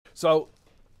So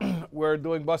we're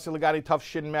doing Basi LeGani Tav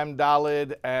Shin Mem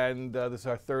Dalid, and this is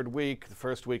our third week. The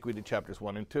first week we did chapters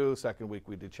 1 and 2. Second week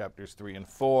we did chapters 3 and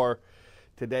 4.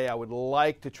 Today I would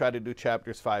like to try to do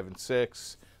chapters 5 and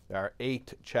 6. There are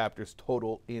 8 chapters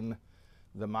total in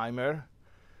the Maimer.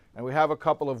 And we have a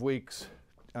couple of weeks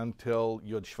until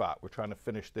Yud Shvat. We're trying to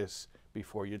finish this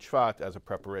before Yud Shvat as a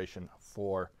preparation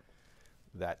for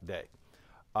that day.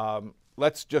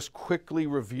 Let's just quickly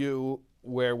review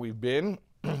where we've been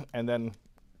and then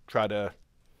try to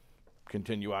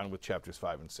continue on with chapters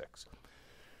 5 and 6.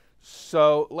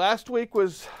 So last week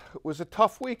was a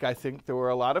tough week, I think. There were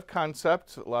a lot of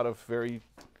concepts, a lot of very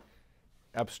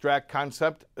abstract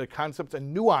concepts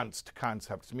and nuanced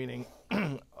concepts, meaning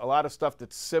a lot of stuff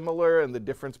that's similar and the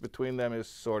difference between them is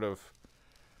sort of,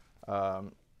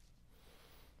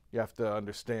 you have to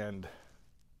understand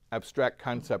abstract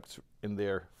concepts in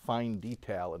their fine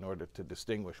detail in order to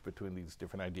distinguish between these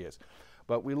different ideas.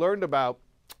 But we learned about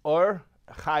or,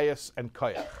 chayus, and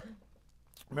koach.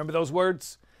 Remember those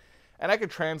words? And I could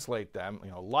translate them,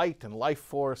 light and life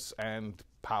force and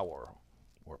power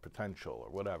or potential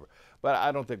or whatever. But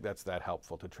I don't think that's that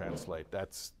helpful to translate.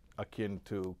 That's akin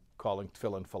to calling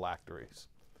tefillin phylacteries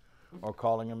or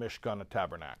calling a mishkan a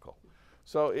tabernacle.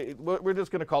 So we're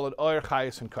just going to call it or,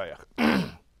 chayus, and koach.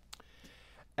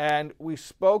 And we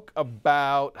spoke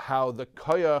about how the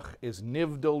koach is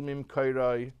nivdal mim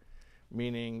koiroi,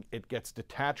 meaning it gets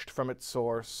detached from its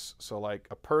source. So like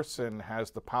a person has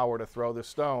the power to throw the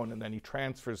stone, and then he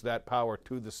transfers that power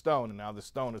to the stone, and now the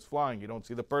stone is flying. You don't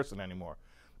see the person anymore.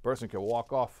 The person can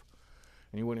walk off,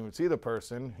 and you wouldn't even see the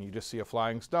person. You just see a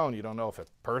flying stone. You don't know if a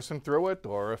person threw it,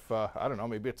 or if, I don't know,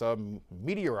 maybe it's a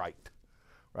meteorite,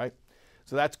 right?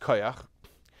 So that's koach.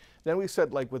 Then we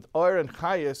said, like with or and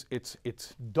chayus, it's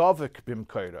dovik bim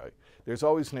koiroi. There's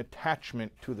always an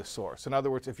attachment to the source. In other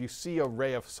words, if you see a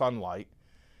ray of sunlight,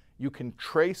 you can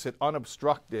trace it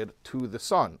unobstructed to the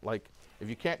sun. Like, if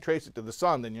you can't trace it to the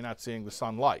sun, then you're not seeing the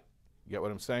sunlight. You get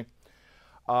what I'm saying?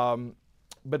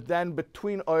 But then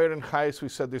between or and chayus, we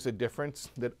said there's a difference.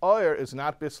 That or is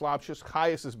not bislapshus,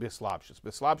 chayus is bislapshus.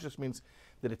 Bislapshus means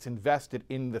that it's invested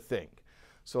in the thing.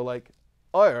 So like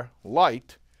or,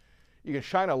 light, you can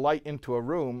shine a light into a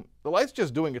room. The light's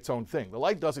just doing its own thing. The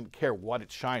light doesn't care what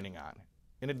it's shining on.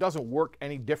 And it doesn't work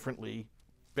any differently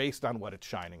based on what it's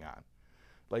shining on.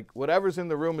 Like whatever's in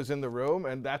the room is in the room,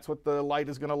 and that's what the light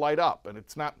is going to light up. And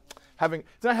it's not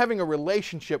having a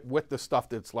relationship with the stuff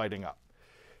that's lighting up.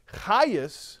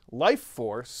 Chayus, life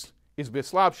force, is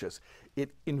bislapshus. It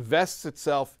invests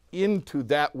itself into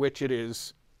that which it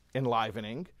is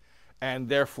enlivening, and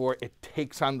therefore it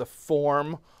takes on the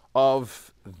form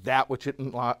of that which it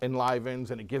enlivens,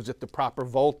 and it gives it the proper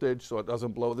voltage so it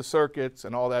doesn't blow the circuits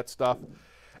and all that stuff.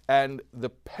 And the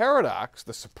paradox,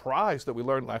 the surprise that we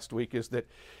learned last week is that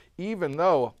even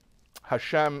though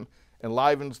Hashem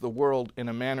enlivens the world in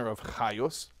a manner of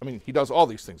chayus, I mean, he does all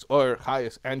these things, or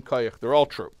chayus and koach, they're all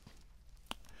true.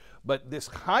 But this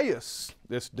chayus,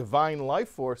 this divine life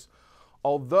force,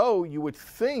 although you would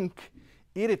think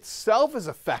it itself is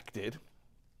affected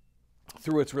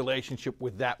through its relationship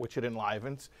with that which it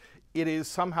enlivens, it is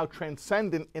somehow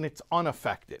transcendent and it's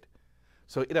unaffected.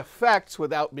 So it affects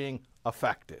without being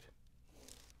affected.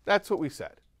 That's what we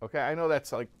said. Okay, I know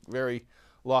that's like very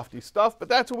lofty stuff, but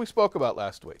that's what we spoke about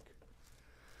last week.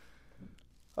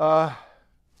 I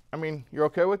mean, you're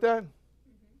okay with that?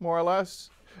 More or less?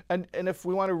 And if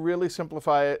we want to really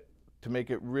simplify it, to make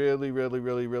it really, really,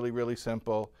 really, really, really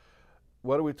simple,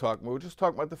 what are we talking about? We're just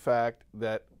talking about the fact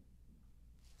that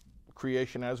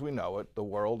creation as we know it, the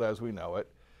world as we know it,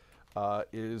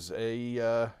 is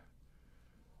a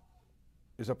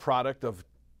product of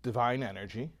divine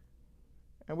energy.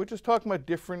 And we're just talking about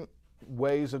different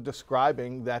ways of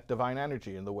describing that divine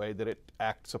energy and the way that it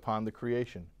acts upon the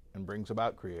creation and brings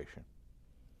about creation.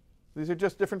 These are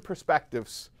just different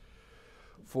perspectives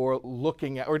for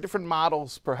looking at, or different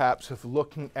models perhaps of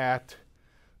looking at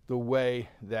the way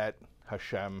that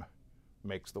Hashem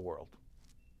makes the world.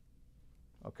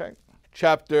 Okay,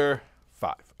 chapter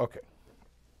 5. Okay.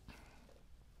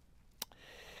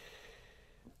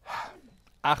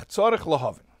 Ach tzorich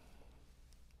lahavin.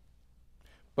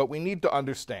 But we need to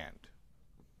understand.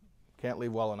 Can't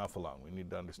leave well enough alone. We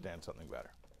need to understand something better.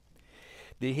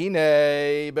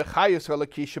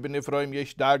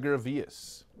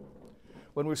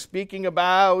 When we're speaking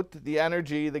about the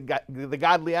energy, the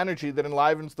godly energy that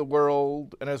enlivens the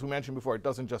world, and as we mentioned before, it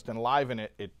doesn't just enliven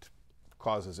it, it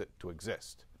causes it to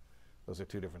exist. Those are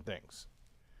two different things.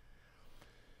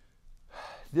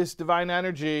 This divine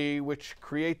energy which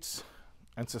creates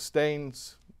and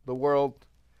sustains the world,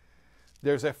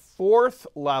 there's a fourth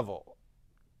level.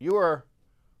 You are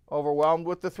Overwhelmed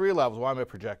with the 3 levels. Why am I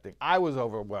projecting? I was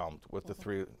overwhelmed with the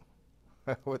 3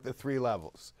 with the 3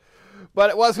 levels. But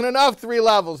it wasn't enough 3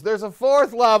 levels. There's a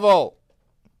 4th level.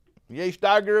 Yesh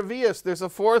Dagar Revius. There's a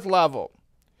 4th level.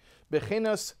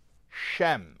 Bechinas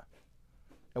Shem.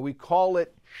 And we call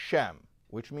it Shem,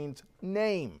 which means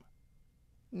name.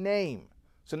 Name.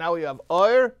 So now we have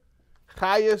Or,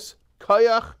 Chayus,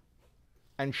 Koach,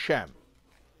 and Shem.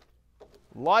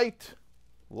 Light,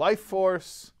 life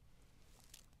force,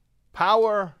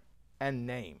 power, and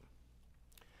name.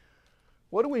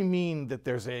 What do we mean that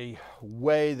there's a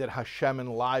way that Hashem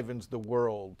enlivens the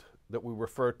world that we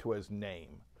refer to as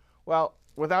name? Well,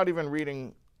 without even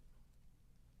reading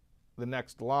the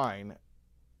next line,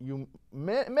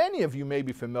 many of you may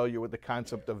be familiar with the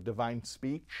concept of divine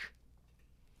speech,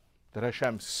 that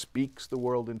Hashem speaks the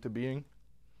world into being.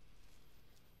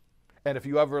 And if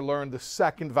you ever learned the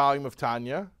 2nd volume of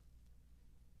Tanya,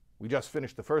 we just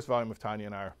finished the 1st volume of Tanya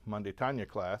in our Monday Tanya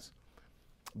class,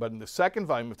 but in the 2nd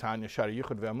volume of Tanya, Shari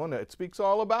Yichud Ve'amunah, it speaks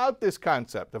all about this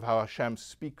concept of how Hashem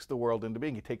speaks the world into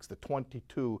being. He takes the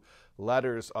 22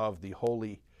 letters of the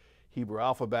holy Hebrew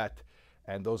alphabet,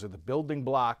 and those are the building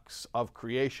blocks of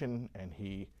creation, and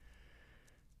he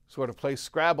sort of plays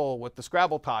Scrabble with the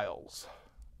Scrabble tiles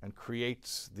and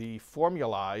creates the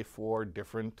formulae for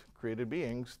different created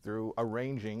beings through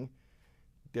arranging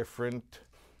different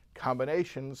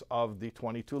combinations of the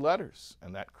 22 letters.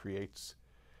 And that creates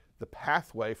the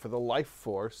pathway for the life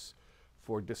force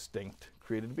for distinct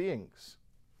created beings.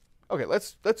 Okay,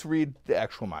 let's read the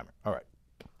actual mimer. All right.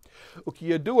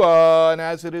 Ukiyadua, and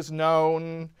as it is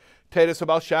known, Teres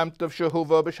Baal Shem Tov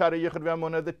Shehuva b'Shari Yichud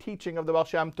Ve'amunah, the teaching of the Baal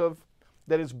Shem Tov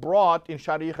that is brought in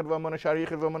Shari Yichud Ve'amunah. Shari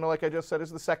Yichud Ve'amunah, like I just said, is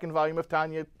the 2nd volume of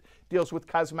Tanya. It deals with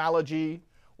cosmology,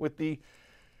 with the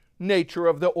nature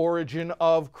of the origin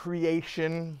of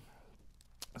creation.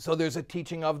 So there's a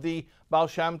teaching of the Baal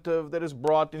Shem Tov that is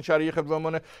brought in Shari Yichud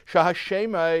Ve'amunah,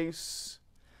 Shahashemes,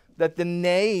 that the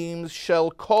names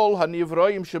shall kol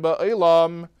hanivroim sheba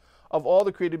olam, of all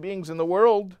the created beings in the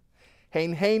world,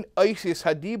 Hein hein oisis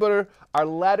hadibur, are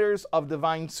letters of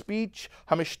divine speech,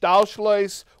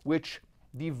 hamishtalshlois, which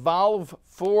devolve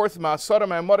forth ma'asara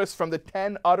ma'amoris, from the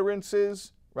 10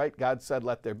 utterances, right? God said,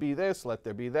 let there be this, let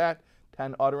there be that.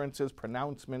 10 utterances,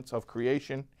 pronouncements of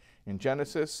creation in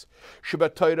Genesis.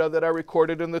 Shabbat Torah, that are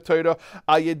recorded in the Torah.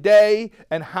 Ayedei,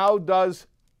 and how does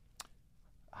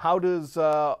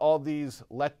all these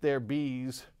let there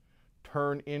be's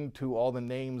turn into all the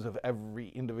names of every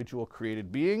individual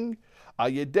created being?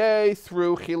 Ayedei,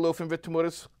 through chiluf and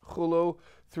v'temuris chulu,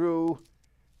 through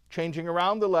changing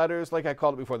around the letters, like I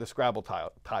called it before, the Scrabble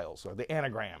tiles, or the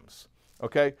anagrams.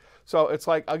 Okay? So it's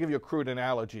like, I'll give you a crude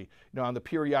analogy. You know, on the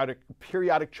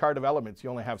periodic chart of elements, you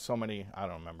only have so many, I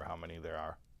don't remember how many there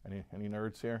are. Any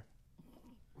nerds here?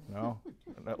 No?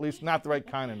 At least not the right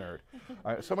kind of nerd.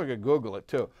 All right, someone could Google it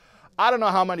too. I don't know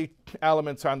how many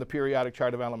elements are on the periodic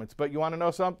chart of elements, but you want to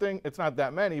know something? It's not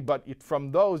that many, but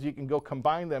from those you can go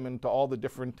combine them into all the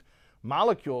different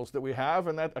molecules that we have,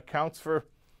 and that accounts for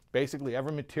basically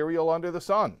every material under the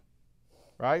sun,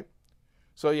 right?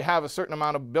 So you have a certain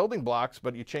amount of building blocks,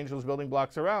 but you change those building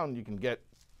blocks around, you can get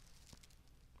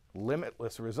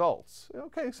limitless results.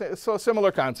 Okay, so a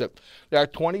similar concept. There are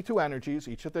 22 energies,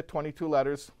 each of the 22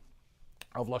 letters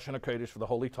of Lashon HaKodesh for the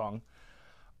Holy Tongue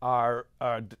are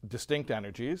distinct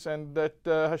energies, and that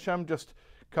Hashem just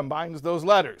combines those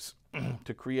letters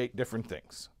to create different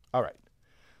things. All right.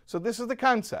 So this is the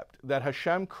concept that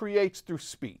Hashem creates through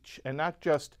speech, and not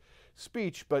just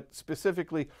speech, but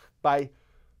specifically by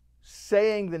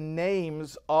saying the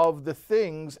names of the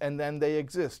things, and then they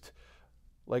exist.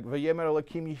 Like, Vayemer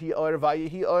Elokim Yehi Or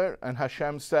Vayehi Or, and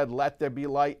Hashem said, let there be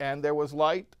light, and there was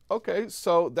light. Okay,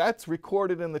 so that's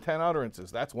recorded in the 10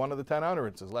 utterances. That's one of the 10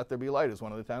 utterances. Let there be light is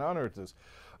one of the 10 utterances.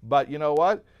 But you know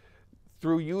what?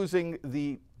 Through using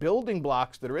the building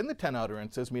blocks that are in the 10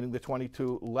 utterances, meaning the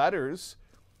 22 letters,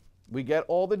 we get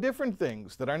all the different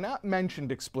things that are not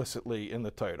mentioned explicitly in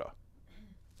the Torah.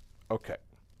 Okay.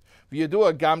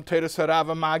 V'yadua gam Torah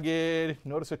sarava magid.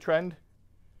 Notice a trend?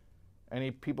 Any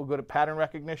people good at pattern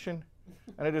recognition?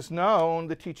 And it is known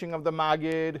the teaching of the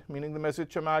Magid, meaning the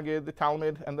Mezritch Magid, the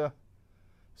Talmud, and the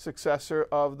successor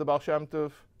of the Baal Shem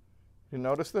Tov. You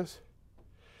notice this?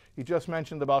 He just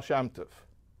mentioned the Baal Shem Tov.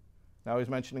 Now he's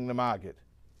mentioning the Magid.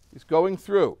 He's going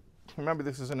through. Remember,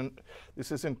 this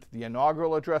isn't the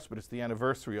inaugural address, but it's the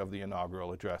anniversary of the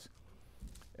inaugural address.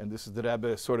 And this is the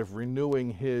Rebbe sort of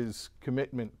renewing his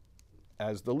commitment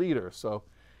as the leader. So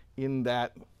in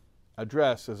that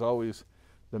address is always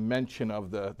the mention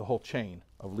of the whole chain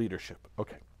of leadership.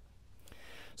 Okay.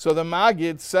 So the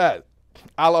Magid said,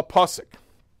 ala posik,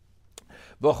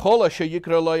 There's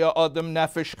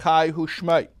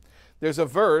a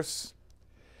verse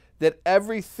that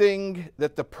everything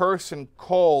that the person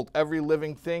called, every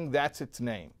living thing, that's its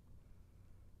name.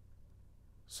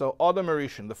 So Adam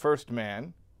Harishon, the first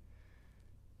man,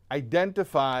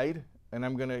 identified, and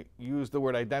I'm going to use the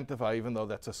word identify even though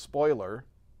that's a spoiler,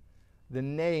 the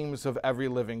names of every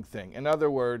living thing. In other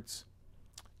words,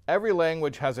 every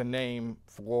language has a name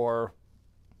for,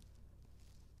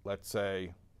 let's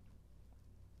say,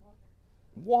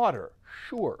 water.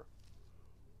 Sure.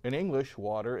 In English,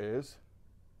 water is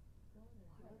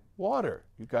water.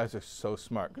 You guys are so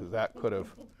smart because that could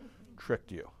have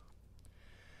tricked you.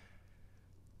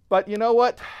 But you know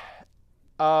what?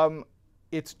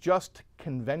 It's just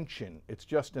convention. It's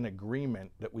just an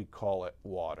agreement that we call it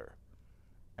water.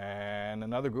 And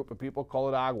another group of people call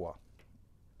it agua.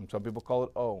 And some people call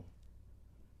it o.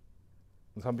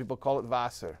 And some people call it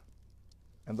Wasser.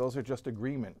 And those are just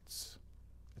agreements.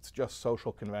 It's just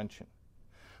social convention.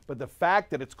 But the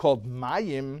fact that it's called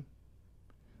Mayim,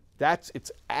 that's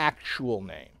its actual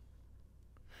name.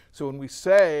 So when we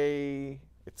say,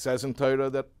 it says in Torah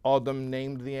that Adam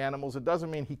named the animals, it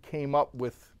doesn't mean he came up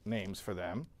with names for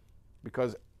them,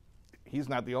 because he's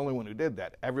not the only one who did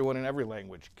that. Everyone in every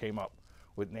language came up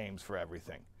with names for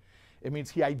everything. It means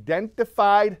he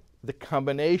identified the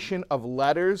combination of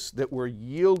letters that were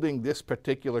yielding this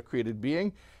particular created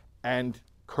being and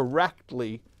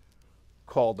correctly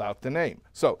called out the name.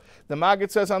 So the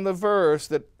Maggid says on the verse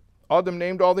that Adam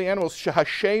named all the animals, that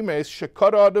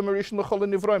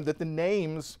the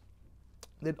names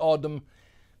that Adam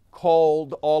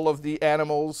called all of the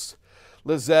animals,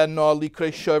 like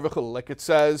it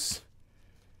says,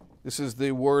 this is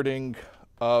the wording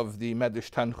of the Medrash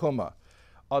Tanchuma.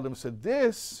 Adam said,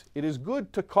 it is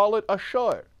good to call it a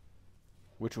shor,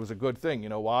 which was a good thing. You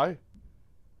know why?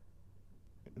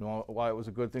 You know why it was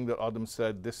a good thing that Adam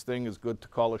said, this thing is good to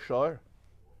call a shor?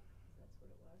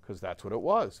 Because that's what it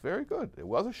was. Very good. It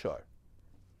was a shor.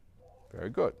 Very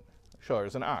good. A shor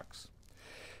is an ox.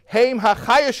 Heim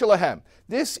hachayus shelahem.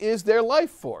 This is their life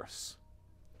force.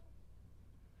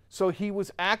 So he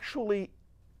was actually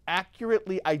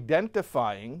accurately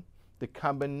identifying the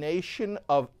combination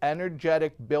of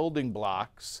energetic building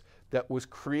blocks that was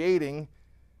creating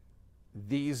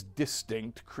these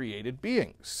distinct created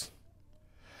beings.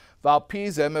 And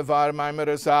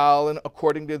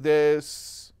according to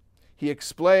this, he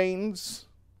explains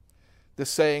the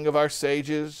saying of our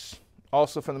sages,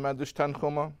 also from the Medrash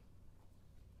Tanchuma.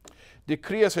 The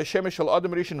kriyas Hashem shel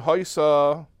Adam Rishon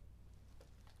hoysa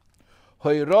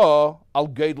hoyra al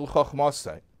geidel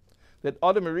chachmasei. That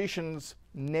Adam Harishon's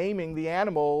naming the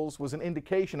animals was an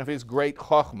indication of his great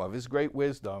chachma, of his great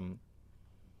wisdom.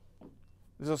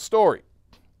 There's a story.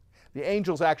 The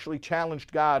angels actually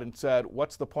challenged God and said,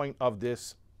 what's the point of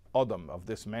this Adam, of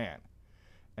this man?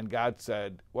 And God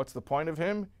said, what's the point of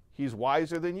him? He's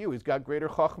wiser than you. He's got greater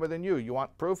chachma than you. You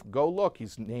want proof? Go look.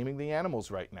 He's naming the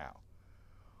animals right now.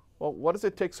 Well, what does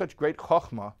it take such great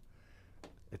chachma?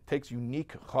 It takes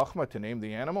unique chachma to name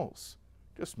the animals.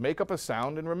 Just make up a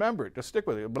sound and remember it. Just stick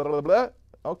with it. Blah, blah, blah.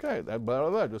 Okay, that blah, blah,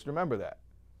 blah. Just remember that.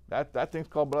 That thing's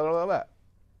called blah, blah, blah.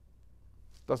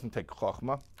 Doesn't take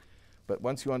chachma. But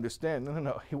once you understand,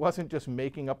 no. He wasn't just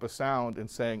making up a sound and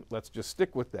saying, let's just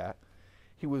stick with that.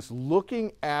 He was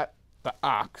looking at the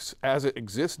ox as it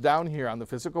exists down here on the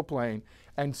physical plane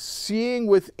and seeing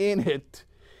within it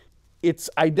its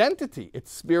identity,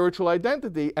 its spiritual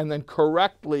identity, and then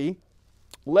correctly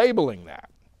labeling that.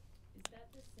 Is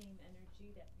that the same energy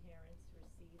that parents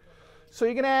receive when they... So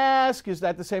you're going to ask, is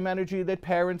that the same energy that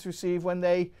parents receive when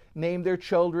they name their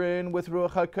children with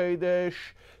Ruach HaKodesh?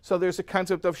 So there's a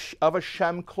concept of a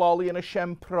shem klali and a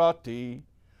shem prati.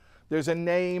 There's a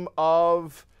name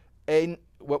of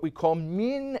what we call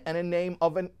min and a name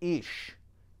of an ish.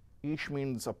 Ish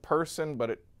means a person, but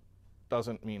it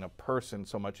doesn't mean a person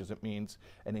so much as it means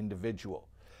an individual.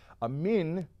 A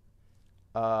min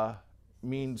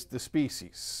means the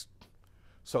species.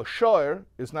 So shor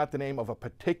is not the name of a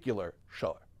particular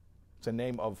shor. It's a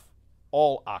name of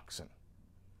all oxen.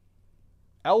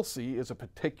 Elsie is a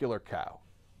particular cow.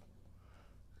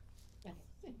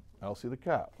 Elsie the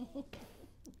cow.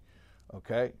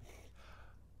 Okay?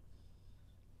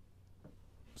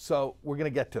 So we're going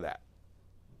to get to that.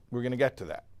 We're going to get to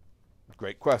that.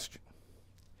 Great question.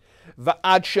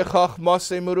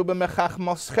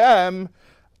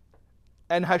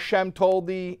 And Hashem told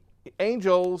the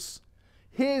angels,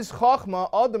 his chachma,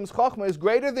 Adam's chachma, is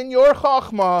greater than your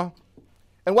chachma.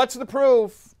 And what's the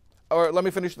proof? Or let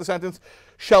me finish the sentence.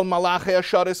 Shel malachei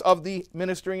asharis, of the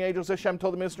ministering angels, Hashem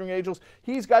told the ministering angels,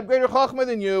 he's got greater chachma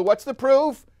than you. What's the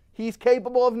proof? He's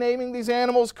capable of naming these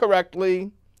animals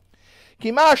correctly.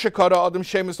 The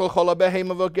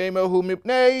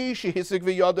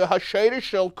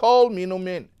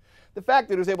fact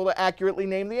that he was able to accurately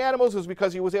name the animals is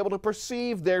because he was able to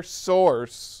perceive their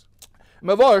source.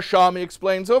 Mavor Shami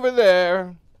explains over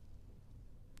there.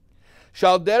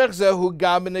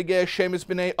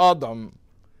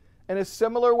 In a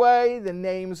similar way, the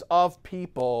names of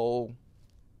people.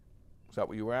 Is that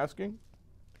what you were asking?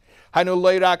 Not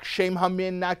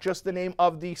just the name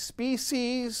of the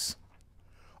species.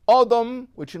 Adam,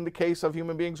 which in the case of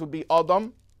human beings would be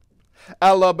Adam.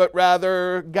 Ella, but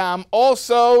rather Gam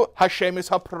also Hashem is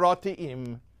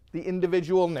hapratiim, the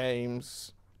individual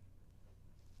names.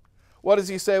 What does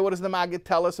he say? What does the Maggid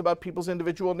tell us about people's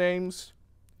individual names?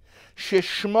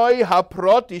 Shishmoi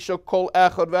haprati shekol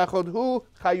echad v'echad hu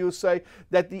chayus,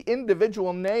 that the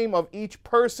individual name of each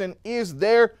person is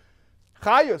their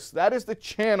chayus. That is the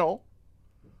channel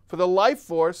for the life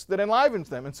force that enlivens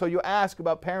them. And so you ask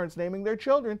about parents naming their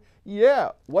children.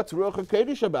 Yeah, what's Ruach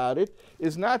HaKodesh about it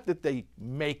is not that they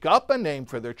make up a name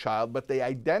for their child, but they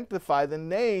identify the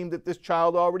name that this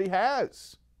child already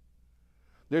has.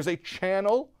 There's a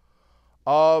channel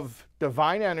of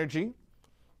divine energy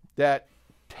that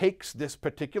takes this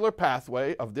particular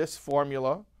pathway of this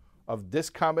formula, of this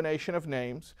combination of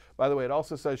names. By the way, it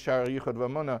also says Shara Yichud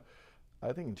V'Amunah,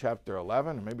 I think in chapter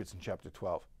 11, or maybe it's in chapter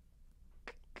 12.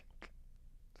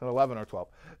 It's in 11 or 12.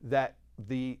 That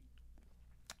the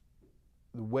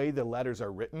way the letters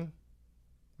are written,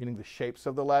 meaning the shapes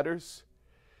of the letters,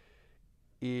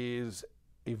 is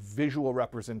a visual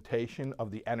representation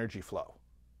of the energy flow.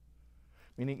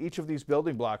 Meaning each of these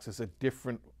building blocks is a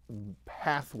different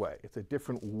pathway. It's a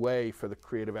different way for the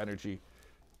creative energy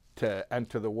to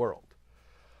enter the world.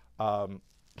 And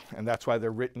that's why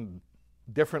they're written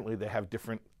differently. They have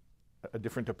a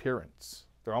different appearance.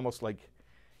 They're almost like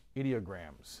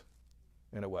ideograms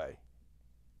in a way.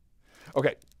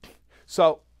 Okay,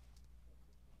 so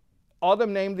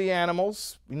Adam named the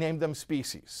animals, he named them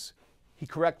species. He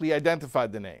correctly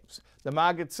identified the names. The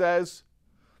Maggid says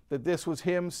that this was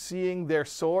him seeing their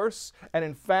source, and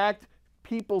in fact,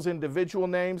 people's individual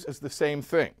names is the same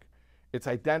thing. It's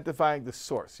identifying the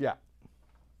source. Yeah.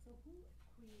 So who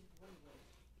created language?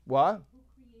 What? Who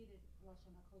created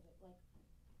Lashon HaKodesh? Like,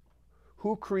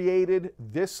 Who created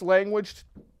this language,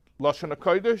 Lashon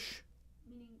HaKodesh?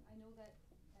 meaning, I know that,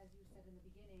 as you said in the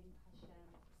beginning, Hashem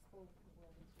spoke the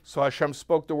world into So Hashem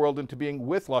spoke the world into being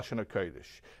with Lashon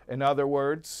HaKodesh. In other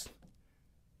words,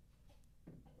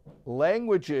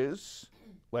 languages,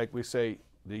 like we say,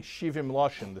 the Shivim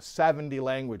Lashon, the 70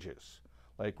 languages,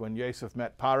 like when Yosef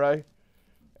met Parai,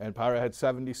 and Parai had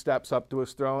 70 steps up to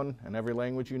his throne, and every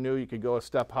language you knew, you could go a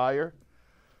step higher.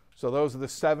 So those are the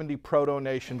 70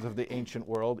 proto-nations of the ancient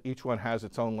world. Each one has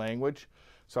its own language.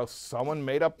 So someone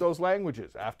made up those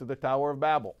languages after the Tower of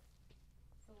Babel.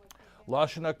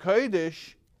 Lashon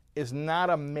HaKodesh is not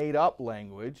a made-up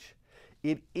language.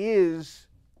 It is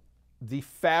the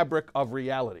fabric of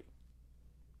reality.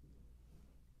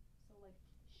 So, like,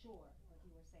 shore, like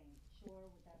you were saying, shore,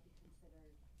 would that be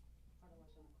considered part of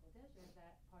Lashon HaKodesh, or is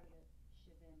that part of the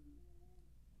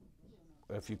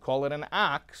Shivim? If you call it an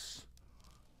ox,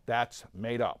 that's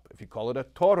made up. If you call it a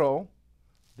toro,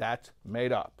 that's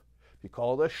made up. If you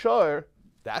call it a shor,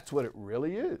 that's what it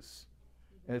really is.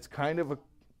 And it's kind of a...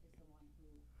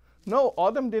 No,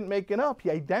 Adam didn't make it up.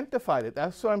 He identified it.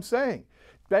 That's what I'm saying.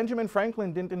 Benjamin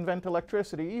Franklin didn't invent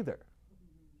electricity either,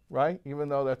 right? Even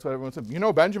though that's what everyone said. You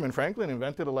know, Benjamin Franklin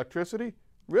invented electricity?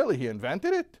 Really, he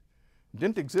invented it? It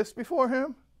didn't exist before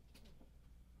him?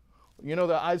 You know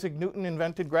that Isaac Newton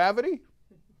invented gravity?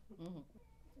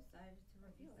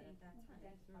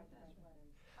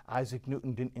 Isaac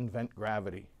Newton didn't invent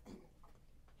gravity.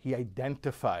 He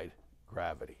identified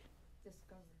gravity.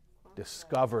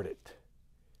 Discovered it.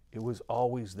 It was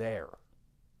always there.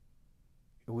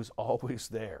 It was always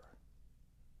there.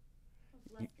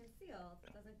 It's left concealed.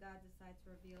 Doesn't God decide to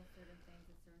reveal certain things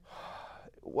at certain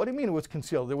times? What do you mean it was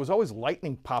concealed? There was always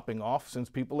lightning popping off since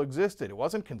people existed. It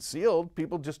wasn't concealed.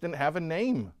 People just didn't have a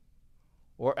name.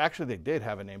 Or actually they did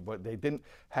have a name, but they didn't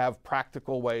have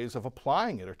practical ways of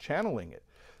applying it or channeling it.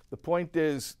 The point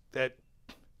is that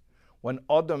when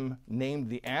Adam named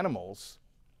the animals,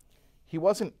 he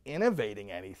wasn't innovating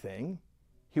anything.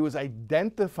 He was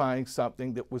identifying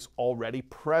something that was already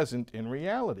present in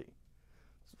reality.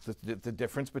 It's the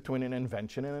difference between an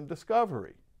invention and a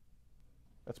discovery.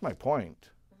 That's my point.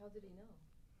 How did he know?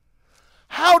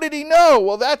 How did he know?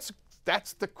 Well, that's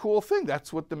the cool thing.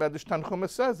 That's what the Medrash Tanchuma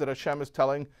says, that Hashem is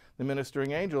telling the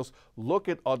ministering angels, look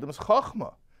at Adam's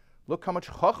chachma. Look how much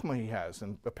chokhmah he has.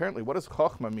 And apparently, what does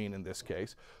chokhmah mean in this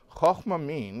case? Chokhmah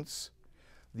means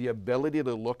the ability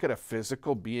to look at a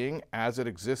physical being as it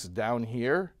exists down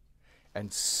here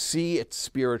and see its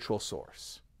spiritual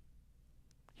source.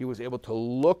 He was able to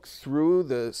look through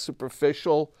the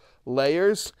superficial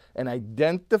layers and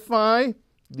identify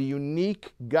the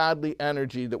unique godly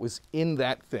energy that was in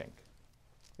that thing.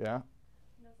 Yeah?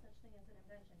 No such thing as an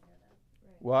invention here,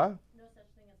 then. Right. What? No such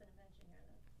thing as an invention here,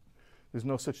 then. There's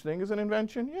no such thing as an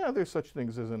invention? Yeah, there's such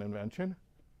things as an invention.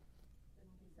 It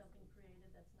would be something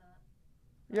created that's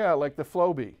not. Yeah, like the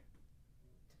Flowbee.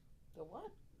 The what?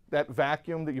 That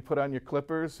vacuum that you put on your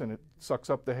clippers and it sucks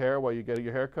up the hair while you get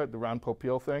your hair cut, the round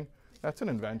popeel thing. That's an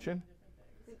invention.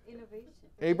 It's an innovation.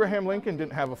 Abraham Lincoln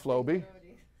didn't have a Flowbee.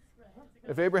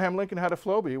 If Abraham Lincoln had a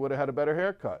Flowbee, he would have had a better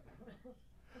haircut.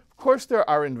 Of course there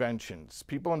are inventions.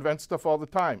 People invent stuff all the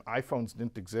time. iPhones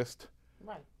didn't exist.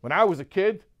 Right. When I was a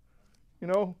kid, you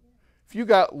know, if you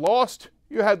got lost,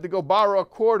 you had to go borrow a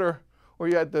quarter or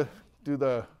you had to do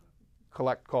the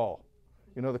collect call.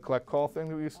 You know the collect call thing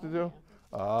that we used to do?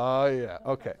 Oh, yeah.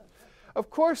 Okay.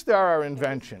 Of course there are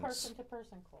inventions.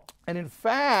 Person-to-person call. And in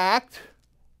fact,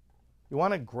 you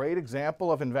want a great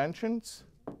example of inventions?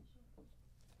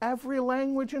 Every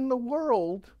language in the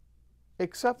world,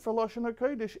 except for Lashon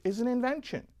HaKodesh, is an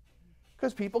invention.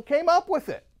 Because people came up with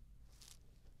it.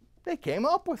 They came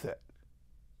up with it.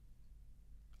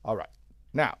 All right.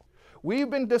 Now, we've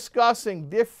been discussing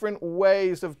different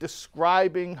ways of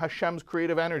describing Hashem's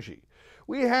creative energy.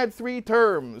 We had 3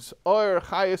 terms, or,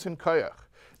 chayus, and koach.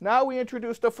 Now we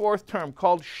introduced a 4th term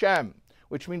called shem,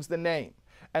 which means the name.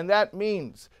 And that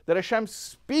means that Hashem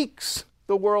speaks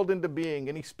the world into being,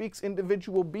 and he speaks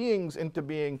individual beings into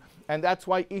being, and that's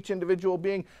why each individual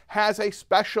being has a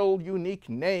special, unique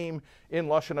name in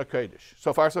Lashon HaKodesh.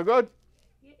 So far, so good?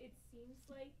 Yeah, it seems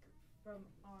like from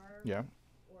our Yeah.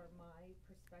 or my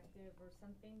perspective or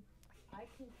something, I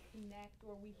can connect,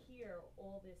 or we hear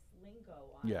all this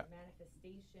lingo on Yeah.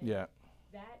 manifestation. Yeah.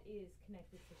 That is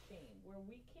connected to shame, where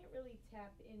we can't really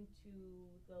tap into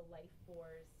the life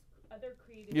force, other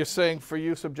creative. You're saying for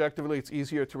you subjectively it's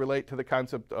easier to relate to the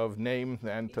concept of name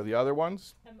than to the other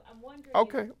ones? I'm wondering,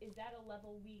 Okay. is that a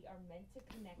level we are meant to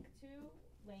connect to,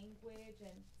 language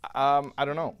and I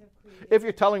don't know. kinds of creative- If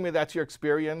you're telling me that's your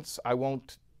experience,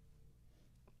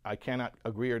 I cannot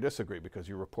agree or disagree because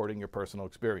you're reporting your personal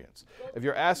experience. If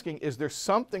you're asking, is there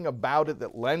something about it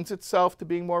that lends itself to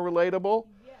being more relatable?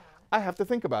 Yeah. I have to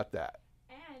think about that.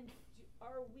 And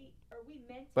are we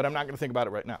meant to But I'm not going to think about it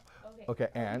right now. Okay,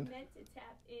 Are and? we meant to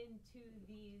tap into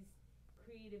these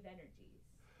creative energies?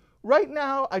 Right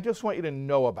now, I just want you to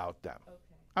know about them. Okay.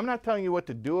 I'm not telling you what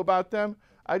to do about them.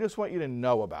 I just want you to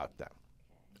know about them.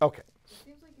 Okay. It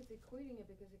seems like it's equating it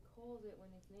because it calls it when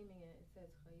it's naming it. It says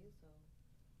chayus.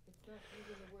 It's not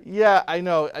using the word. Yeah, I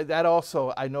know. That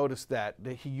also, I noticed that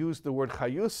he used the word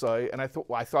chayusai, and I thought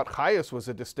chayus was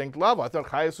a distinct level. I thought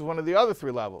chayus was one of the other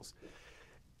 3 levels.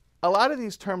 A lot of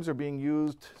these terms are being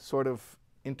used sort of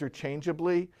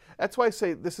interchangeably. That's why I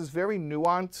say this is very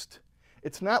nuanced.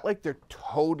 It's not like they're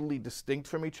totally distinct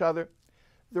from each other.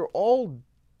 They're all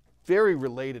very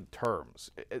related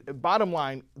terms. Bottom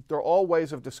line, they're all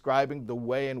ways of describing the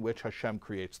way in which Hashem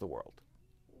creates the world.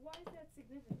 Why is that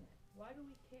significant? Why do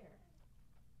we care?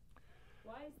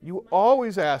 Why is this You my-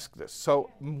 always ask this. So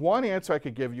one answer I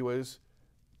could give you is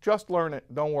just learn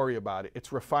it. Don't worry about it.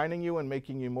 It's refining you and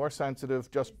making you more sensitive.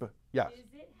 Yes. Is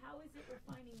it? How is it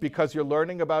refining me? Because you're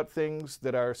learning about things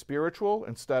that are spiritual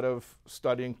instead of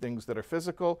studying things that are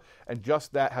physical, and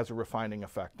just that has a refining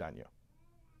effect on you.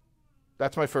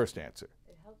 That's my first answer.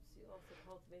 It helps you also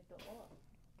cultivate the awe.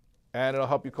 And it'll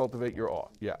help you cultivate your awe.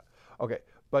 Yeah. Okay.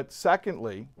 But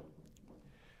secondly,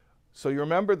 so you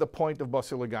remember the point of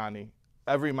Basi LeGani.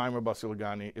 Every Maimer Basi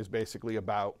LeGani is basically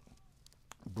about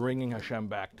bringing Hashem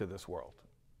back to this world.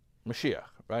 Mashiach,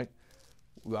 right?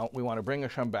 Well, we want to bring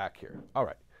Hashem back here. All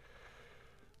right.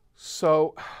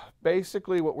 So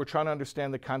basically what we're trying to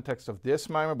understand the context of this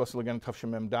Maimer, Basi LeGani Tafshin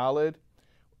Mem Daled,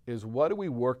 is what are we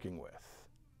working with?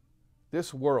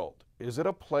 This world, is it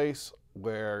a place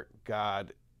where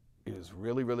God is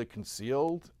really, really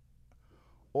concealed?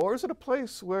 Or is it a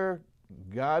place where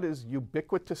God is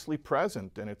ubiquitously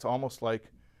present and it's almost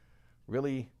like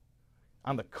really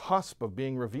on the cusp of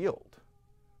being revealed?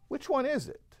 Which one is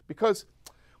it? Because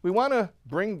we want to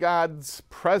bring God's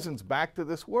presence back to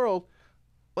this world.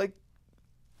 Like,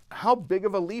 how big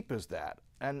of a leap is that?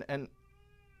 And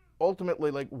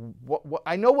ultimately, like, what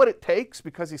I know what it takes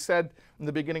because he said in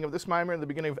the beginning of this mimer, in the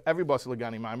beginning of every Basi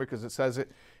LeGani mimer, because it says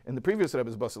it in the previous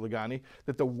Rebbe's Basi LeGani,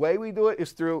 that the way we do it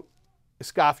is through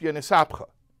iskafia and isapcha.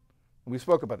 And we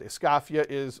spoke about it. Iskafia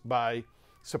is by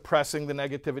suppressing the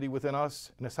negativity within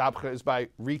us. Nesabcha is by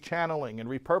rechanneling and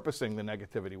repurposing the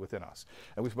negativity within us.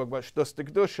 And we spoke about shtus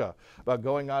kedusha, about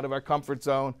going out of our comfort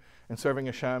zone and serving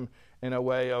Hashem in a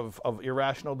way of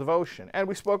irrational devotion. And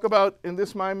we spoke about, in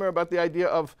this mimer, about the idea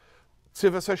of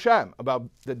tzivas Hashem, about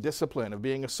the discipline of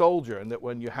being a soldier, and that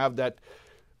when you have that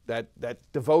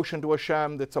devotion to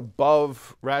Hashem that's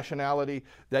above rationality,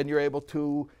 then you're able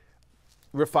to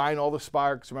refine all the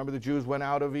sparks. Remember, the Jews went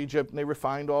out of Egypt and they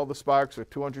refined all the sparks, or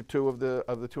 202 of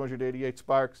the 288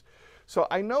 sparks. So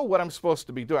I know what I'm supposed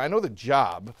to be doing. I know the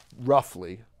job,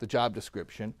 roughly, the job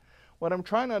description. What I'm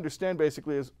trying to understand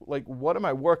basically is, like, what am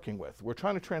I working with? We're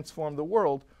trying to transform the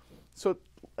world. So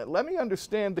let me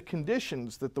understand the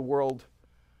conditions that the world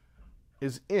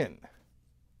is in.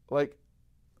 Like,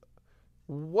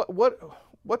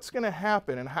 what's going to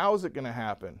happen, and how is it going to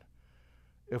happen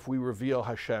if we reveal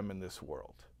Hashem in this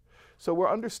world? So we're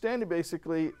understanding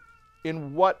basically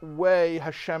in what way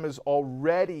Hashem is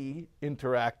already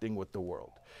interacting with the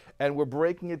world. And we're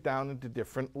breaking it down into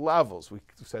different levels. We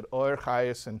said or,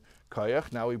 chayus, and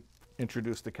koach. Now we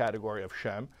introduced the category of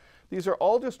shem. These are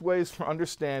all just ways for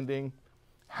understanding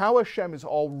how Hashem is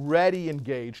already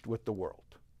engaged with the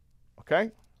world.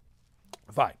 Okay?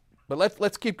 Fine. But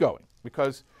let's keep going,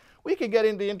 because we could get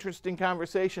into interesting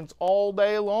conversations all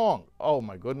day long. Oh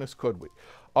my goodness, could we?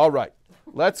 All right,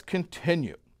 let's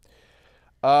continue.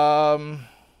 Brackets.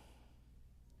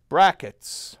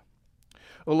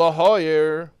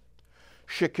 Ulahoyer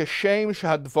shekeshem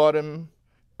shehadvarim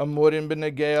amurim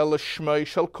b'negea l'shmoi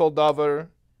shel kol davar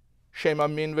shem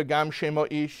amin v'gam shem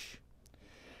ish.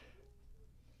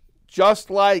 Just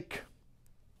like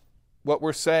what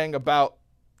we're saying about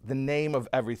the name of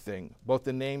everything, both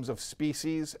the names of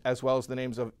species as well as the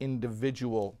names of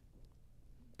individual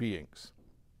beings.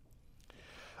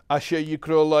 Asher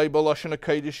yikro Eloi b'lashon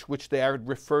hakodesh, which they are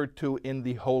referred to in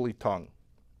the holy tongue.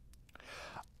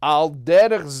 Al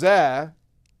derech zeh,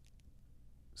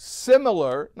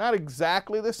 similar, not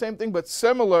exactly the same thing, but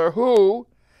similar, who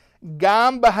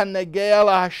gam b'hanegea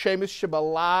laHashem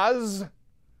shebalaz,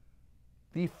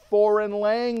 the foreign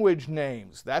language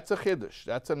names. That's a chiddush.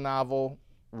 That's a novel,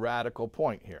 radical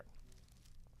point here.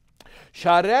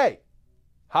 Sharei,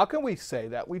 how can we say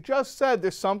that? We just said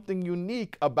there's something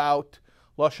unique about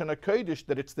Lashon HaKodesh,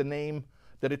 that it's the name,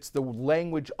 that it's the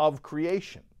language of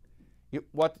creation.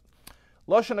 What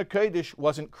Lashon HaKodesh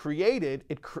wasn't created,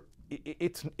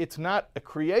 it's not a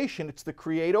creation, it's the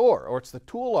creator, or it's the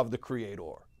tool of the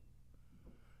creator.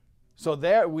 So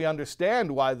there we understand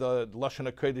why the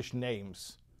Lashon HaKodesh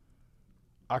names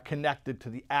are connected to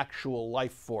the actual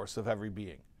life force of every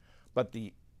being. But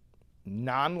the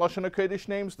non-Lashon HaKodesh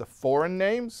names, the foreign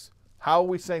names, how are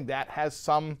we saying that has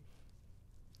some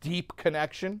deep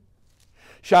connection?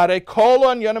 Sharei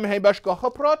kolon yonim hei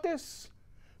b'hashgacha pratis,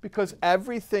 because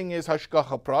everything is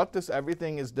hashgacha pratis,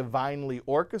 everything is divinely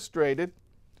orchestrated.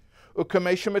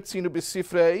 Ukamei shemetzinu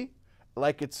b'sifrei,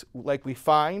 like we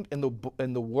find in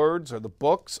the words or the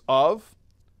books of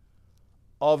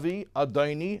Avi,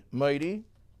 Adoni, Moiri,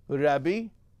 Rabbi,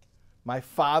 my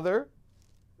father.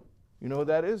 You know who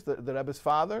that is? The Rebbe's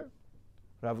father,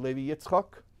 Rav Levi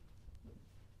Yitzchak.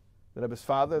 The Rebbe's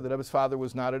father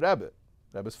was not a Rebbe.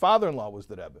 The Rebbe's father-in-law was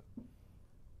the Rebbe.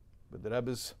 But the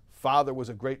Rebbe's father was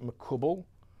a great Mekubal,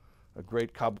 a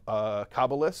great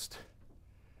Kabbalist.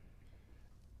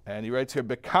 And he writes here,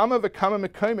 Bekama v'kama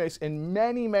mekomes, in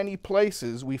many, many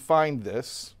places we find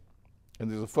this. And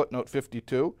there's a footnote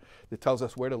 52 that tells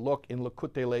us where to look in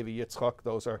Likutei Levi Yitzchak.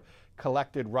 Those are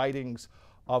collected writings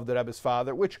of the Rebbe's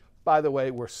father, which, by the way,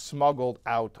 were smuggled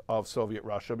out of Soviet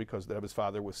Russia because the Rebbe's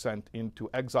father was sent into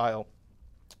exile.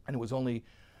 And it was only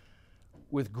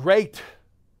with great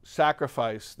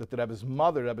sacrifice that the Rebbe's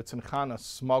mother, Rebbe Tzimchana,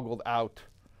 smuggled out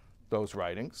those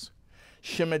writings.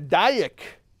 Shemedayik,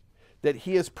 that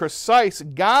he is precise,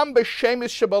 gam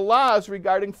b'shemis shebalaz,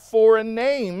 regarding foreign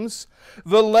names,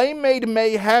 v'lei made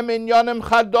mehem in yonim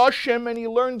chadoshim, and he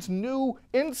learns new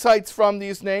insights from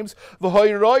these names,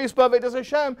 v'hoi rois b'avedas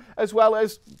Hashem, as well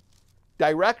as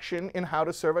direction in how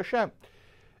to serve Hashem.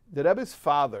 The Rebbe's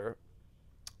father,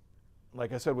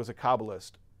 like I said, was a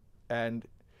Kabbalist, and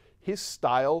his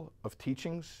style of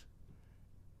teachings,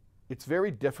 it's very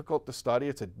difficult to study.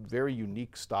 It's a very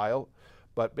unique style,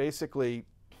 but basically,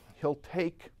 you'll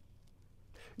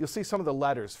see some of the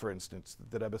letters, for instance,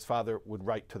 that the Rebbe's father would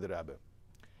write to the Rebbe.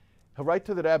 He'll write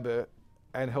to the Rebbe,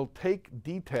 and he'll take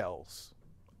details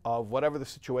of whatever the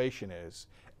situation is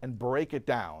and break it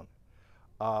down,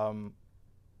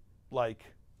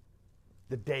 like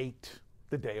the date,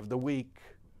 the day of the week,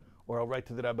 or I'll write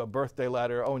to the Rebbe a birthday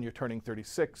letter, oh, and you're turning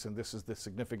 36, and this is the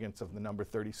significance of the number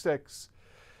 36.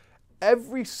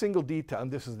 every single detail,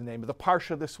 and this is the name of the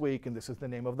Parsha this week, and this is the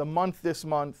name of the month this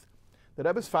month. The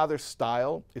Rebbe's father's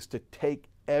style is to take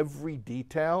every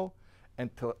detail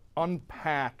and to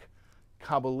unpack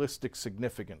Kabbalistic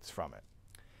significance from it.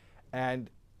 And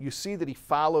you see that he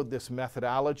followed this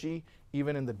methodology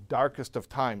even in the darkest of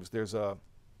times. There's a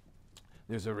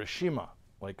reshima,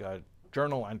 like a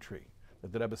journal entry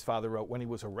that the Rebbe's father wrote when he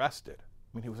was arrested.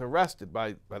 I mean, he was arrested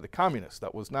by the communists.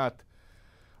 That was not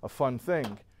a fun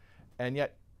thing. And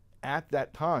yet, at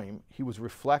that time, he was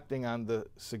reflecting on the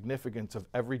significance of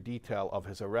every detail of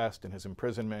his arrest and his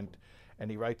imprisonment. And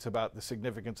he writes about the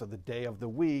significance of the day of the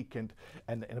week and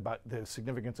about the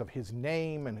significance of his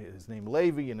name, and his name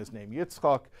Levi and his name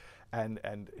Yitzchak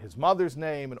and his mother's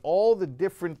name and all the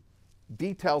different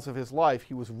details of his life.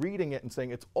 He was reading it and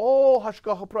saying, it's all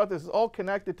hashgacha pratis, it's all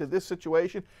connected to this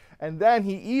situation. And then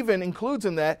he even includes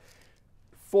in that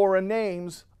foreign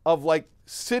names of like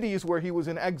cities where he was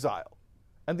in exile.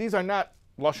 And these are not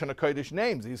Lashon HaKodesh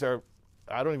names. These are,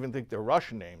 I don't even think they're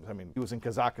Russian names. I mean, he was in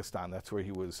Kazakhstan. That's where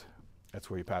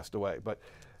he passed away. But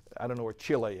I don't know where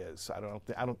Chile is.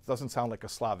 Doesn't sound like a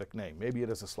Slavic name. Maybe it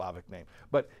is a Slavic name.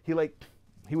 But he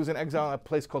was in exile in a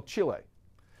place called Chile.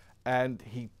 And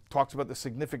he talks about the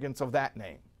significance of that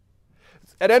name.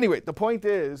 At any rate, the point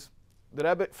is that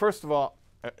Rebbe, first of all,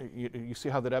 you see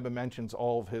how the Rebbe mentions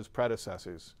all of his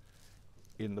predecessors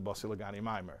in the Basi LeGani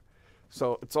Maimer.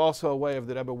 So it's also a way of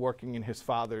the Rebbe working in his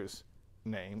father's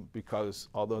name, because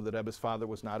although the Rebbe's father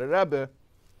was not a Rebbe,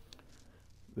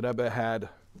 the Rebbe had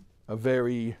a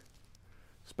very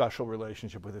special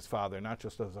relationship with his father, not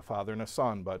just as a father and a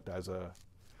son, but as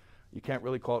you can't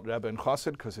really call it Rebbe and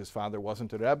Chassid because his father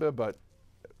wasn't a Rebbe, but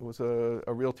it was a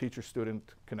real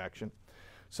teacher-student connection.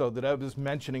 So the Rebbe is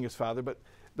mentioning his father, but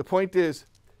the point is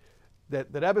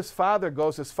that the Rebbe's father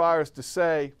goes as far as to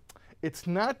say, it's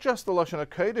not just the Lashon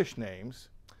HaKodesh names,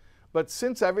 but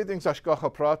since everything's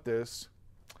Hashgacha Pratis,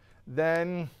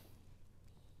 then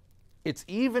it's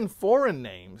even foreign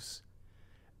names.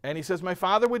 And he says, my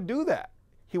father would do that.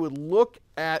 He would look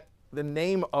at the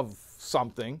name of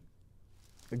something.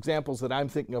 Examples that I'm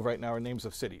thinking of right now are names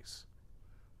of cities.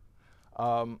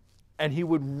 And he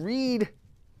would read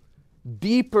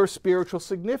deeper spiritual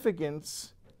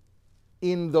significance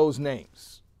in those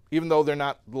names, even though they're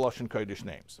not the Lashon Kodesh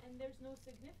names. And there's no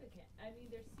significance. I mean,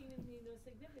 there's seemingly no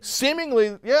significance. Seemingly,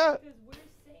 yeah. Because we're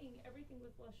saying everything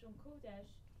with Lashon Kodesh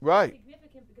Right. is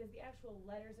significant because the actual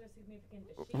letters are significant.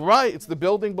 Right, it's the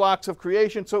building blocks of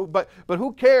creation. So, but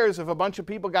who cares if a bunch of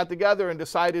people got together and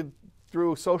decided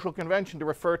through social convention to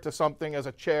refer to something as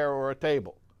a chair or a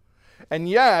table? And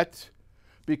yet,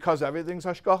 because everything's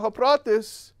Hashgacha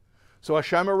Pratis, so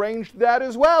Hashem arranged that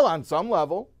as well on some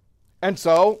level. And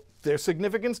so there's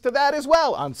significance to that as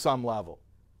well on some level.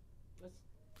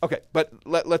 Okay, but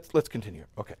let's continue.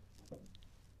 Okay.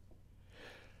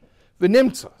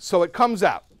 V'nimtza, so it comes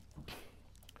out.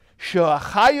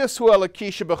 She'achayus hu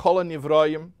alakisha b'chol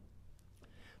ha'nivroyim,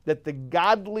 that the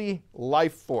godly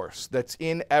life force that's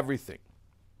in everything,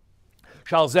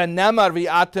 shal zen nemar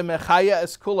v'atem echaya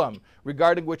es kulam,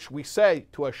 regarding which we say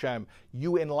to Hashem,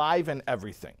 you enliven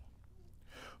everything.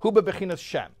 Hu bebechinas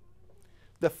shem.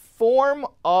 The form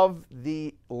of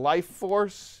the life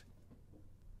force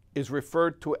is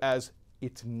referred to as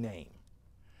its name,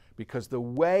 because the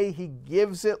way he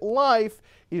gives it life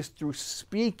is through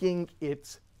speaking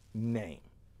its name.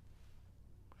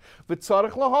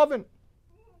 V'tzarech lahavin,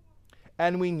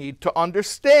 and we need to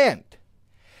understand.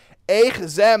 Eich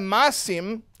zeh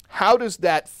masim, how does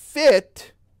that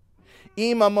fit?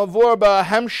 Ima mavor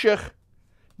ba'hemshech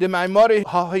d'maimori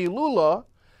ha'hilula.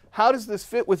 How does this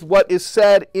fit with what is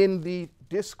said in the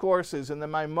discourses, in the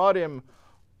Maimarim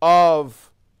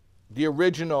of the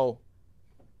original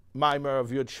Maimer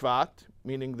of Yud Shvat,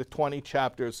 meaning the 20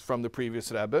 chapters from the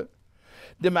previous Rebbe?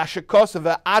 He says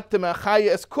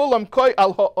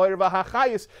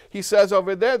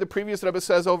over there, the previous Rebbe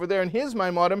says over there in his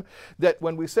Maimarim, that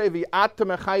when we say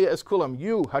V'atem echaya es kulam,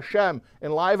 you, Hashem,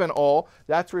 enliven all,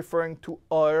 that's referring to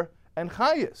Or and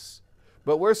Chayus.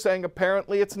 But we're saying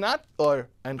apparently it's not Or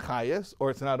and Chayus,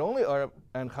 or it's not only Or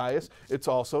and Chayus, it's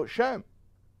also Shem.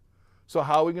 So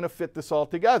how are we going to fit this all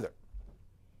together?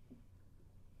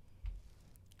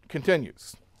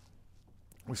 Continues.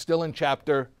 We're still in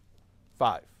chapter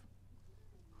 5.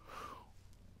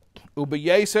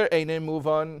 Ubeyeser eine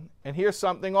muvan, and here's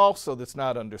something also that's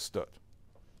not understood.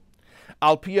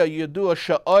 Al pia yedua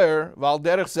sha'or val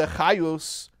derech ze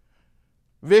chayus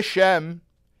v'shem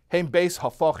hem beis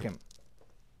hafochim.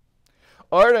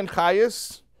 Or and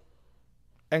Chayus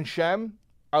and Shem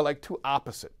are like two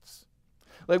opposites.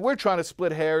 Like we're trying to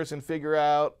split hairs and figure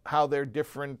out how they're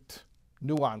different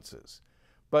nuances.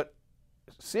 But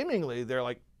seemingly they're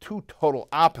like two total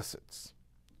opposites.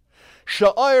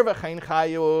 Sha'or v'chein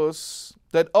chayus,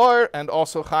 that or and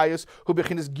also chayus, hu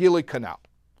bechinas gilui kanal.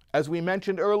 As we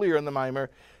mentioned earlier in the mimer,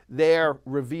 they're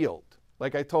revealed.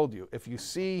 Like I told you, if you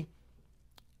see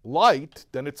light,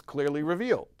 then it's clearly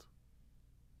revealed.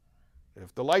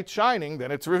 If the light's shining,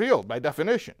 then it's revealed by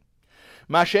definition.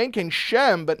 Mashen ken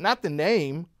shem, but not the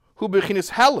name, hu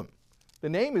bechinas helam. The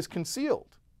name is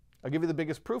concealed. I'll give you the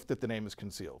biggest proof that the name is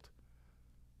concealed.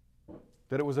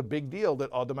 That it was a big deal that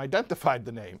Adam identified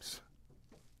the names.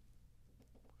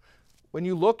 When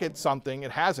you look at something,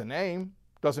 it has a name.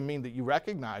 Doesn't mean that you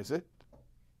recognize it.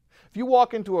 If you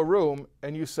walk into a room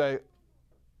and you say,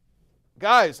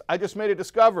 guys, I just made a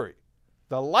discovery.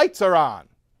 The lights are on.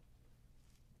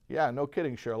 Yeah, no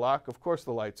kidding, Sherlock. Of course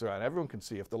the lights are on. Everyone can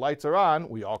see. If the lights are on,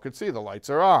 we all could see the lights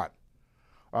are on.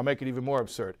 Or I'll make it even more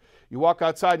absurd. You walk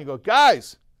outside and you go,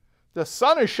 guys, the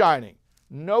sun is shining.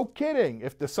 No kidding.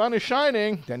 If the sun is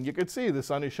shining, then you could see the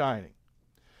sun is shining.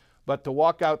 But to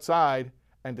walk outside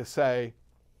and to say,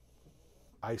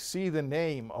 I see the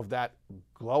name of that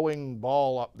glowing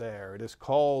ball up there. It is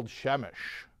called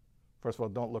Shemesh. First of all,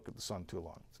 don't look at the sun too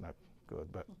long. It's not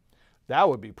good, but that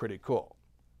would be pretty cool.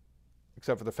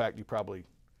 Except for the fact you probably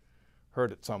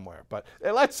heard it somewhere. But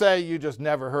let's say you just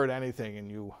never heard anything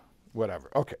and you, whatever.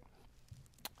 Okay.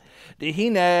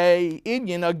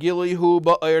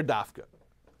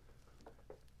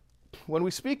 When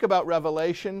we speak about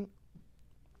revelation,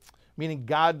 meaning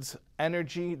God's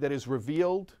energy that is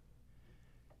revealed,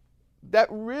 that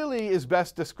really is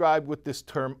best described with this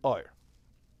term oir,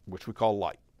 which we call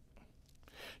light.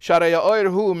 Here's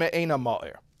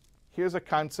a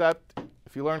concept.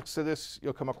 If you learn this,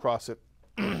 you'll come across it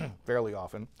fairly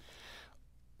often.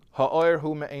 Ha'oir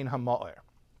hu me'ein ha'ma'oir.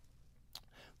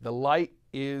 The light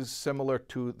is similar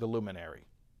to the luminary.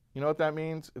 You know what that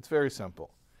means? It's very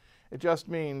simple. It just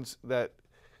means that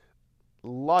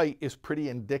light is pretty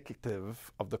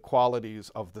indicative of the qualities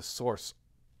of the source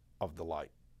of the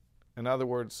light. In other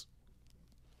words,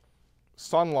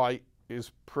 sunlight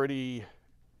is pretty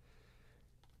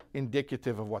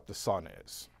indicative of what the sun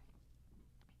is.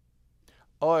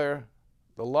 Or,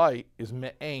 the light is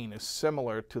me'ein, is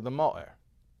similar to the ma'ir.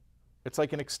 It's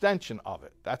like an extension of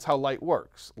it. That's how light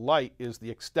works. Light is the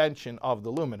extension of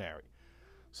the luminary.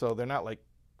 So they're not like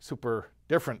super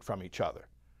different from each other.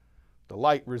 The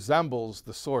light resembles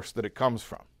the source that it comes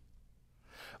from.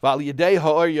 And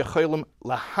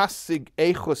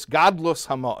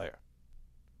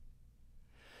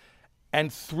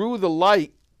through the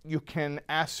light, you can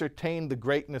ascertain the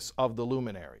greatness of the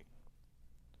luminary.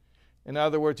 In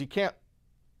other words, you can't,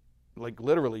 like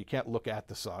literally, you can't look at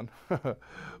the sun.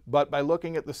 But by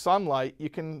looking at the sunlight, you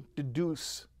can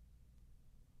deduce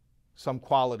some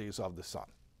qualities of the sun.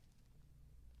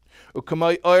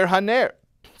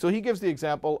 So he gives the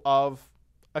example of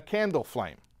a candle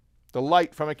flame, the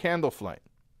light from a candle flame.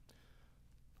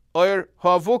 Oir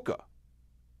ha'avuka.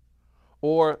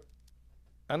 Or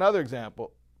another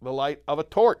example, the light of a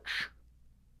torch.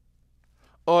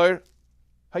 Oir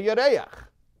hayareach,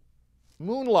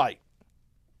 moonlight.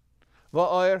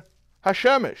 Va'oir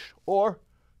hashemesh, or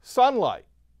sunlight.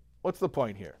 What's the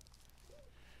point here?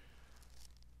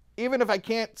 Even if I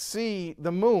can't see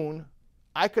the moon,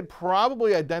 I could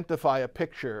probably identify a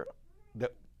picture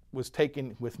that was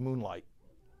taken with moonlight,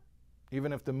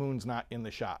 even if the moon's not in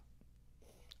the shot.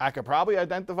 I could probably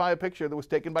identify a picture that was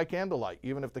taken by candlelight,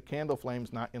 even if the candle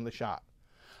flame's not in the shot.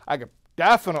 I could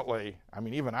definitely,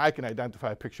 even I can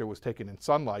identify a picture that was taken in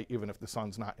sunlight, even if the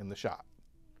sun's not in the shot.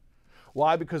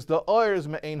 Why? Because the oir is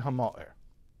me'ein ha'ma'ir.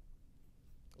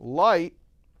 Light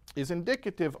is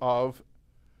indicative of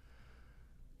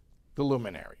the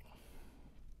luminary.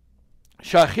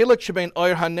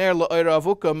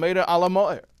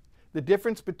 The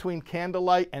difference between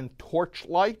candlelight and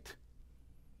torchlight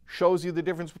shows you the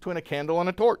difference between a candle and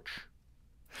a torch.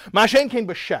 Mashen ken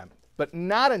b'shem, but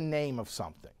not a name of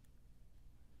something.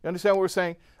 You understand what we're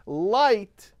saying?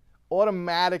 Light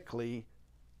automatically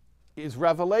is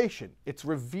revelation. It's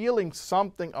revealing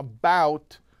something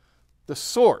about the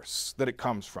source that it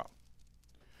comes from.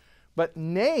 But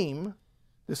name,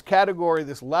 this category,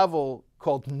 this level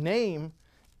called name,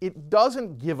 it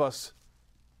doesn't give us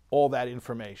all that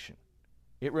information.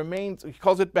 It remains, he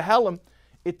calls it behelim,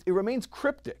 it remains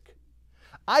cryptic.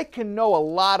 I can know a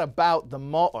lot about the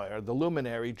ma'or, the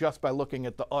luminary, just by looking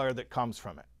at the oir that comes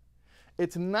from it.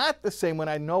 It's not the same when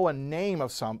I know a name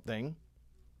of something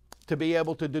to be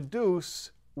able to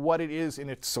deduce what it is in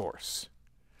its source.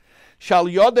 I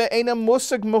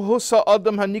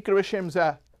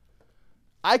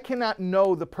cannot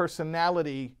know the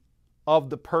personality of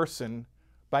the person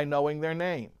by knowing their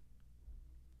name.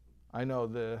 I know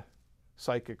the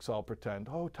psychics all pretend,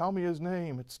 oh, tell me his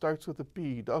name. It starts with a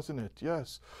B, doesn't it?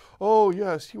 Yes. Oh,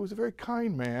 yes, he was a very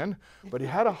kind man, but he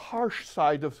had a harsh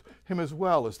side of him as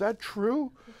well. Is that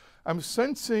true? I'm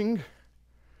sensing,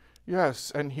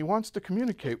 yes, and he wants to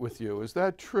communicate with you. Is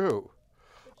that true?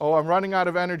 Oh, I'm running out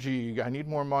of energy. I need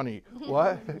more money.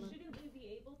 What? Shouldn't we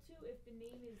be able to if the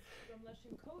name is from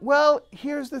Lashon Kodesh? Well,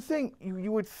 here's the thing.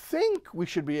 You would think we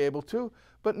should be able to,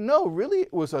 but no, really,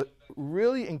 it was a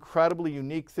really incredibly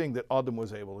unique thing that Adam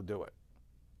was able to do it.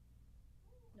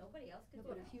 Nobody else could do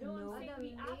But it. if you No, know I'm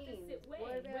saying the opposite way.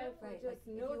 what about When if you just if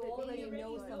know you that already you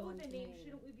know know someone's the name, name?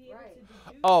 shouldn't we be able Right. to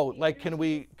deduce Oh, the like can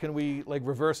origin? we like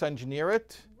reverse engineer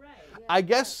it? Right. I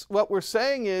guess what we're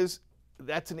saying is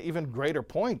that's an even greater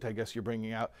point, I guess you're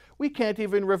bringing out. We can't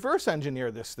even reverse engineer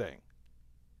this thing.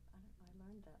 I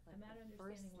learned that. I'm not the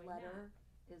first understanding why letter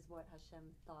is what Hashem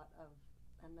thought of,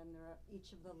 and then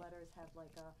each of the letters have like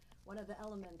one of the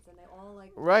elements, and they all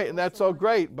like. Right, and that's so much-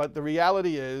 great, but the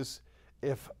reality is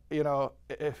if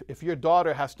your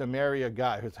daughter has to marry a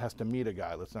guy, has to meet a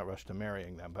guy, let's not rush to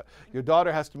marrying them, but your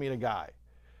daughter has to meet a guy,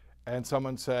 and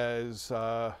someone says,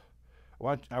 I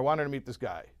want her to meet this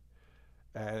guy.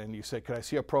 And you say, can I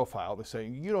see a profile? They say,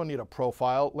 you don't need a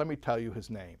profile. Let me tell you his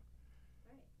name.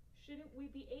 Right. Shouldn't we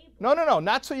be able? No,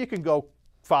 not so you can go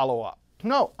follow up.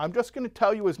 No, I'm just going to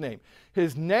tell you his name.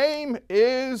 His name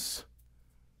is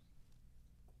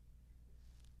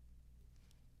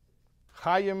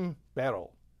Chaim Berel.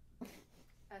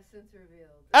 Essence revealed.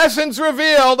 Essence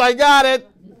revealed. I got it.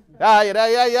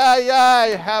 Yeah.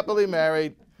 Happily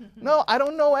married. No, I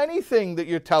don't know anything that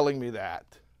you're telling me that.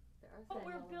 But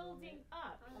we're building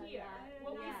up here.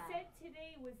 What we Yeah. said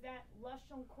today was that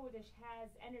Lashon Kodesh has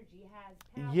energy, has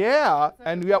power. Yeah,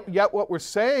 and yet what we're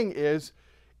saying is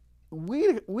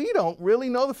we don't really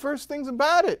know the first things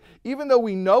about it, even though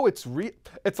we know it's real.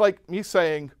 It's like me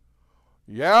saying,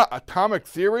 yeah, atomic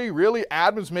theory, really?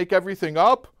 Atoms make everything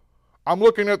up? I'm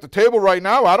looking at the table right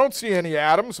now. I don't see any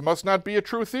atoms. It must not be a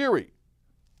true theory.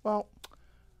 Well,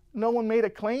 no one made a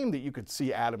claim that you could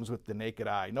see atoms with the naked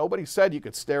eye. Nobody said you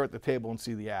could stare at the table and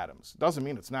see the atoms. Doesn't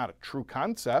mean it's not a true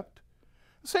concept.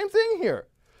 Same thing here.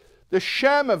 The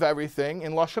shem of everything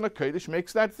in Lashon HaKodesh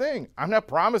makes that thing. I'm not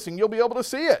promising you'll be able to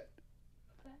see it.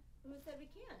 Who said we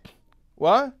can't?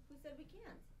 What? Who said we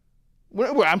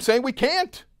can't? Well, I'm saying we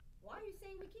can't. Why are you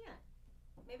saying we can't?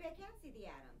 Maybe I can't see the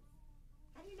atoms.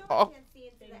 How do you know Oh. I can't see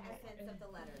into the essence of the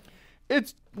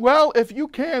letters? Well, if you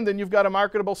can, then you've got a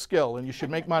marketable skill and you should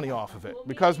make money off of it Well,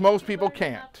 because maybe if most we people learn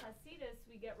can't. enough Hasidus,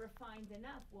 we get refined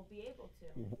enough, we'll be able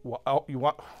to. Oh, you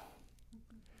want?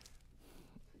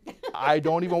 I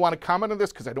don't even want to comment on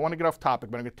this because I don't want to get off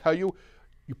topic, but I'm going to tell you,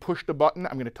 you push the button,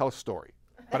 I'm going to tell a story.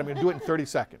 But I'm going to do it in 30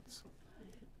 seconds.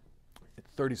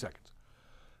 30 seconds.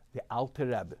 The Alter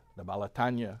Rebbe, the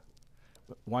Balatanya,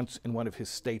 once in one of his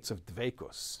states of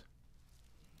Dveikus,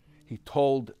 he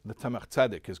told the Tzemach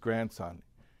Tzedek, his grandson,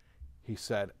 he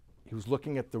said, he was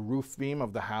looking at the roof beam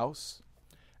of the house,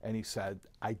 and he said,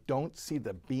 I don't see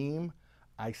the beam,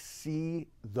 I see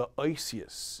the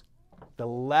oisius, the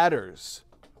letters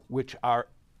which are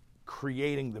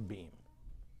creating the beam.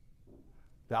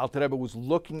 The Alter Rebbe was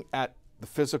looking at the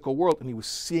physical world, and he was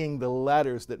seeing the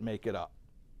letters that make it up.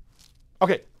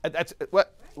 Okay, that's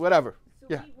whatever. So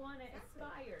Yeah. we want to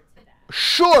aspire to that.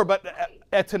 Sure, but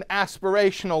it's an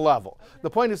aspirational level. The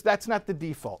point is that's not the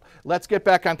default. Let's get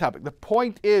back on topic. The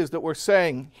point is that we're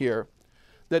saying here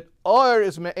that Or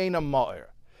is me'ena ma'ir.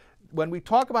 When we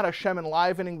talk about Hashem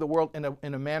enlivening the world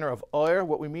in a manner of Or,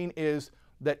 what we mean is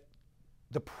that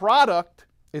the product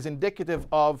is indicative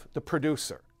of the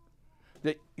producer.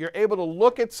 That you're able to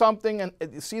look at something and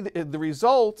see the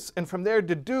results and from there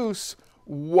deduce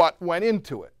what went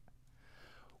into it.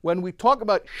 When we talk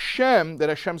about Shem, that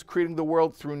Hashem's creating the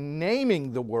world through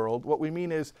naming the world, what we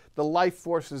mean is the life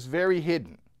force is very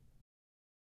hidden.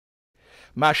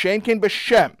 Ma shein kein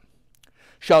b'Shem,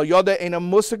 shal yoda ein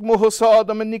musik muhusa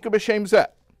adam and nika b'Shem zeh.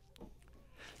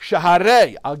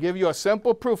 Shaharei, I'll give you a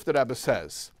simple proof that Rebbe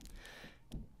says.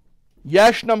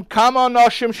 Yeshnam kama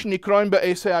nashim shnikroin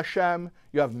be'esei Hashem.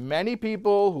 You have many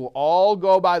people who all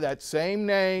go by that same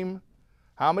name.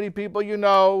 How many people you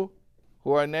know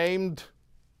who are named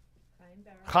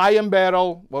Chaim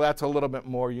Berel? Well, that's a little bit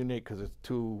more unique because it's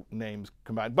two names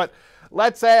combined. But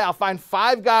let's say I'll find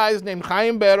 5 guys named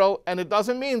Chaim Berel, and it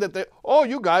doesn't mean that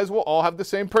you guys will all have the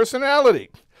same personality.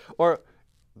 Or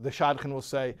the Shadchan will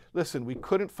say, listen, we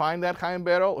couldn't find that Chaim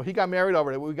Berel, or he got married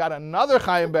over it. We got another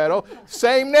Chaim Berel,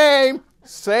 same name,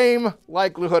 same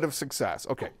likelihood of success.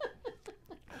 Okay.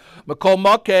 Makol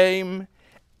Makeim,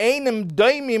 Einim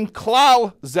Daimim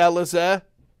Klal Zelazeh,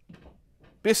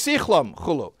 Besichlam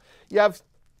Chulu. You have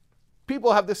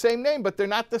people have the same name, but they're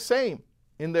not the same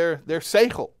in their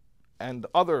seichel and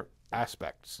other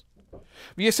aspects.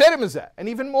 And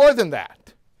even more than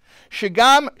that,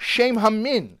 shegam shem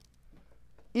hamin,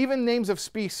 even names of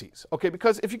species. Okay,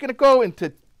 because if you're going to go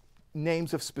into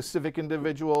names of specific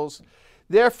individuals,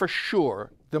 there for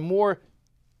sure, the more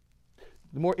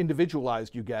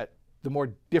individualized you get, the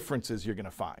more differences you're going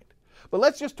to find. But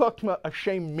let's just talk about a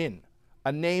shem min,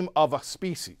 a name of a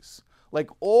species. Like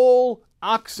all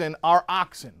oxen are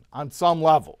oxen on some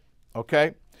level,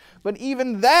 okay? But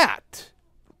even that,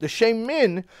 the shem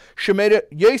min, shemeda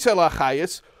yesel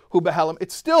chayus hu behelam,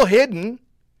 it's still hidden.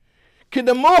 As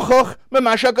evident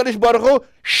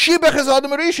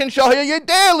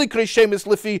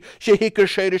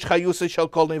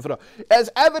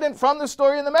from the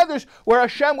story in the Medrash, where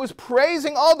Hashem was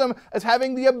praising Adam as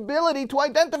having the ability to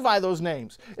identify those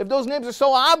names. If those names are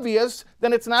so obvious,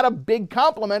 then it's not a big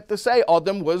compliment to say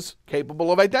Adam was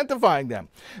capable of identifying them.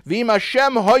 If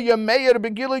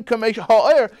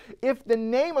the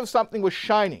name of something was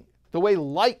shining, the way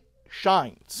light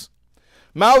shines,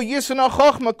 what's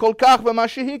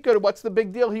the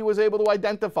big deal? He was able to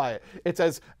identify it. It's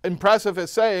as impressive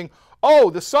as saying, oh,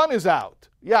 the sun is out.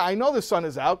 Yeah, I know the sun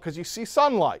is out because you see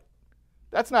sunlight.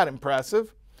 That's not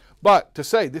impressive. But to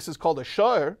say this is called a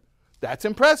shoyer, that's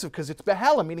impressive because it's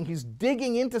behelam, meaning he's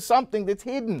digging into something that's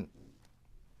hidden.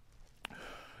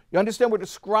 You understand? We're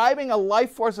describing a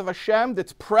life force of Hashem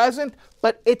that's present,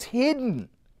 but it's hidden.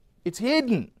 It's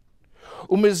hidden.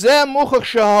 So we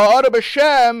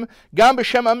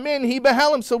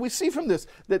see from this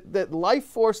that life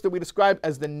force that we describe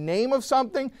as the name of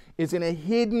something is in a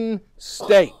hidden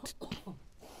state.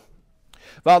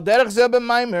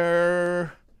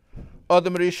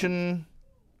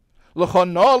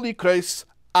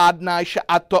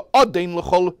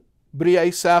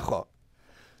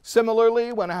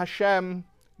 Similarly, when Hashem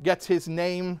gets his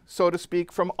name, so to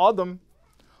speak, from Adam,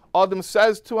 Adam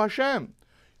says to Hashem,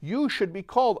 you should be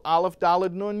called Aleph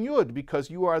Daled Nun Yud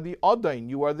because you are the Adain,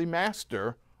 you are the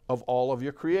master of all of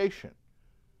your creation.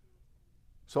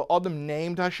 So Adam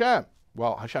named Hashem.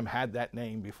 Well, Hashem had that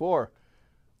name before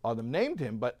Adam named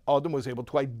him, but Adam was able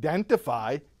to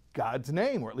identify God's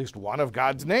name, or at least one of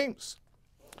God's names.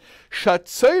 The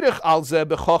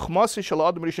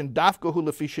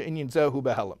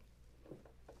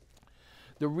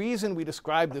reason we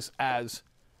describe this as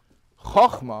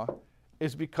Chochmah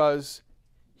is because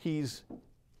he's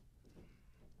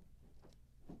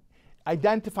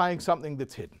identifying something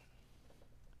that's hidden.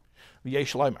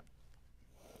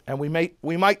 And we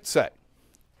might say,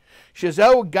 this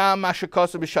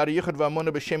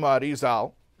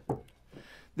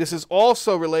is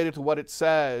also related to what it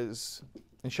says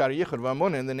in Shari Yichud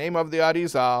V'Amunah, in the name of the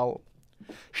Arizal.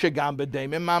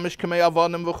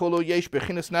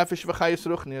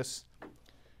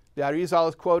 The Arizal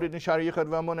is quoted in Shari Yichud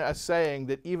V'Amunah as saying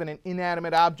that even an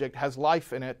inanimate object has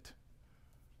life in it.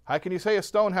 How can you say a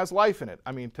stone has life in it?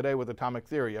 I mean, today with atomic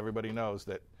theory, everybody knows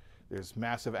that there's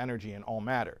massive energy in all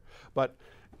matter. But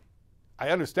I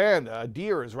understand a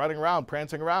deer is running around,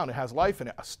 prancing around, it has life in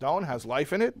it. A stone has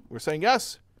life in it? We're saying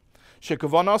yes. The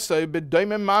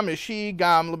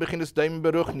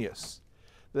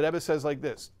Rebbe says like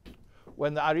this.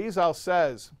 When the Arizal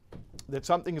says that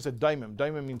something is a daimim,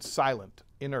 daimim means silent,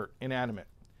 inert, inanimate.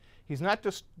 He's not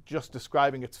just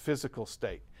describing its physical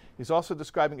state. He's also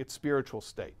describing its spiritual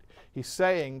state. He's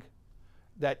saying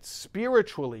that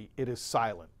spiritually it is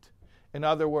silent. In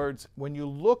other words, when you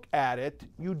look at it,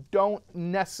 you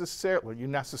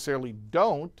necessarily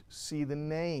don't see the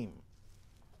name.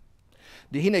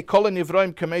 Everything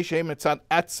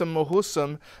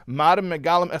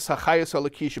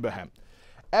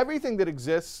that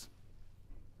exists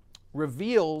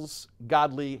reveals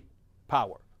godly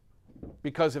power.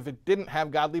 Because if it didn't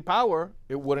have godly power,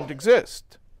 it wouldn't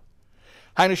exist.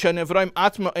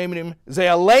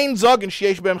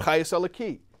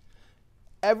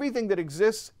 Everything that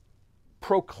exists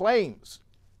proclaims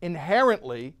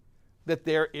inherently that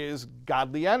there is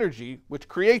godly energy which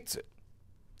creates it.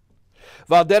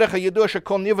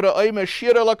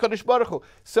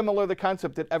 Similar, the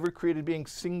concept that every created being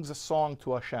sings a song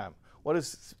to Hashem. What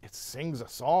is it? Sings a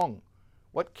song.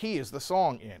 What key is the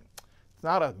song in? It's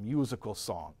not a musical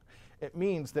song. It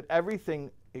means that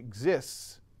everything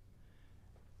exists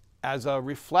as a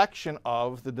reflection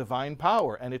of the divine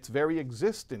power, and its very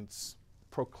existence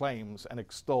proclaims and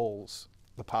extols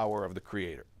the power of the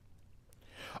Creator.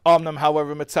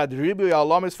 However,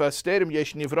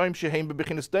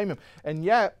 and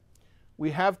yet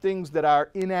we have things that are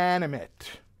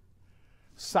inanimate,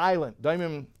 silent.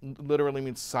 Daimim literally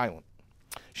means silent.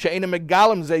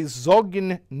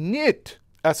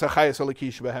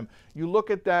 You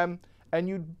look at them and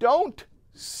you don't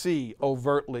see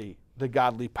overtly the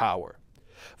godly power.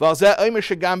 And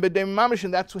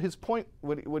that's his point,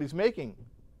 what he's making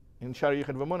in Shara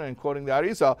Yichud V'Emunah and quoting the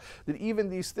Arizal, that even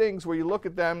these things where you look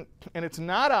at them and it's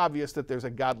not obvious that there's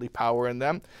a godly power in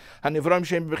them, they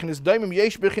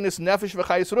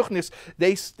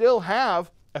still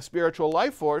have a spiritual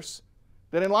life force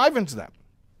that enlivens them.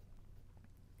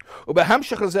 And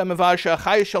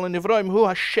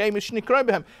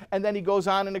then he goes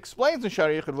on and explains in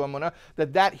Shara Yichud V'Emunah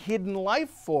that hidden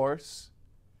life force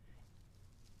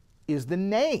is the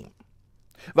name.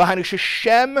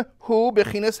 Shem hu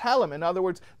bechinas helam. In other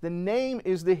words, the name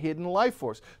is the hidden life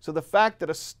force. So the fact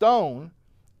that a stone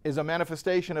is a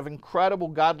manifestation of incredible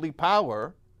godly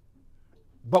power,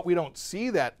 but we don't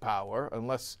see that power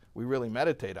unless we really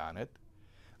meditate on it,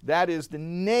 that is the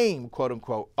name, quote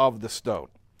unquote, of the stone.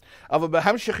 However,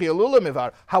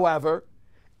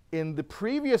 in the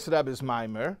previous Rebbe's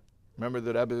Maimer, remember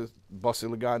the Rebbe Basi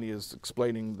LeGani is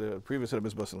explaining the previous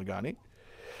Rebbe's Basi LeGani,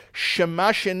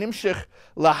 Shema shenimshech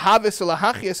lahavis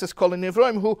lahachias es kol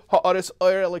nivroim hu ha'aris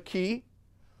oir elaki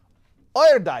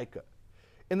oir daika.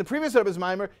 In the previous Rebbe's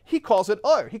Maimer, he calls it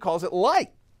oir. He calls it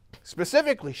light.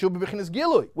 Specifically, shu b'bechinas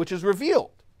gilui, which is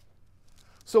revealed.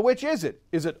 So which is it?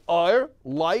 Is it oir,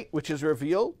 light, which is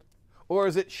revealed? Or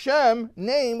is it Shem,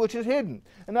 name, which is hidden?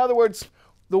 In other words,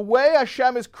 the way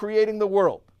Hashem is creating the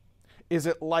world, is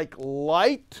it like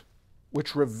light,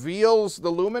 which reveals the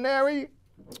luminary?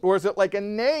 Or is it like a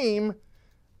name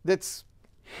that's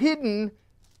hidden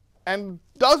and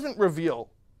doesn't reveal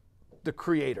the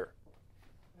Creator?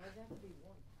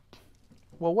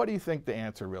 Well, what do you think the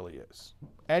answer really is?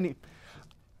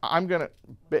 I'm going to,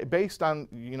 based on,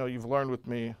 you've learned with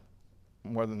me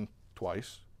more than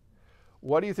twice,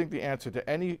 what do you think the answer to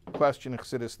any question in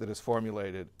Chassidus that is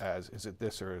formulated as, is it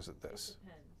this or is it this?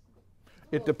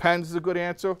 It depends is a good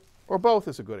answer, or both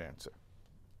is a good answer.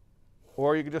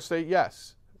 Or you could just say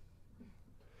yes.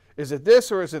 Is it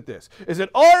this or is it this? Is it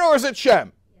or is it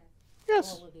Shem?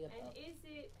 Yes. And is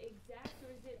it exact or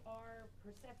is it our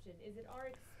perception? Is it our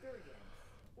experience?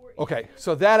 Okay,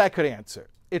 so that I could answer.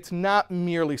 It's not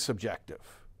merely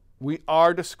subjective. We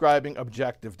are describing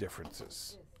objective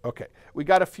differences. Okay, we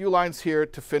got a few lines here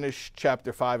to finish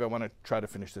chapter 5. I want to try to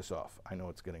finish this off. I know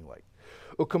it's getting late.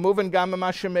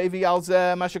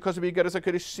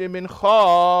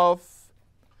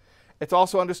 It's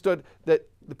also understood that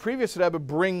the previous Rebbe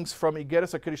brings from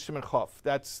Igeres HaKadosh Siman Chof.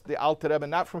 That's the Alter Rebbe,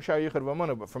 not from Shara Yichud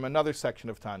V'Emunah, but from another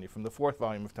section of Tanya, from the 4th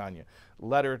volume of Tanya,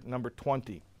 letter number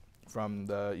 20 from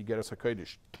the Igeres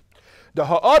HaKadosh. The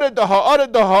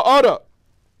ha'ara,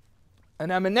 an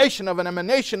emanation of an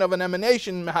emanation of an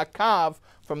emanation, mehakav,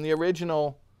 from the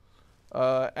original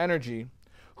energy,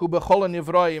 who b'chol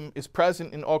nivroim is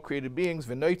present in all created beings,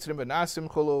 v'noitzrim v'nasim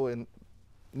chulu, and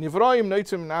nivroim,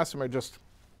 noitzrim, and nasim are just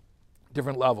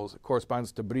different levels. It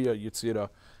corresponds to Bria, Yitzira,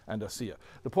 and Asiya.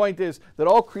 The point is that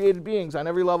all created beings on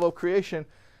every level of creation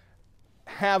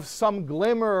have some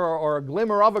glimmer or a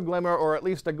glimmer of a glimmer, or at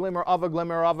least a glimmer of a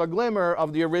glimmer of a glimmer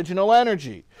of the original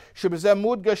energy. And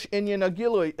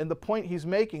the point he's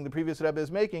making, the previous Rebbe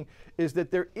is making, is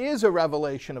that there is a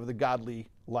revelation of the godly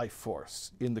life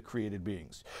force in the created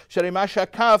beings.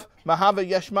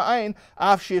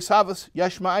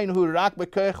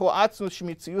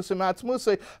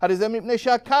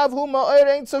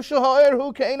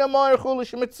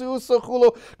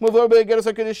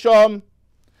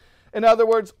 In other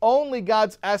words, only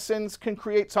God's essence can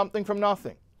create something from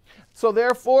nothing. So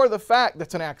therefore, the fact,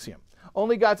 that's an axiom,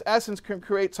 only God's essence can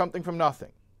create something from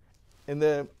nothing. In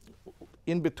the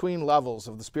in-between levels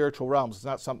of the spiritual realms, it's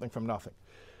not something from nothing.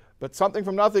 But something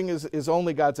from nothing is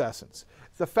only God's essence.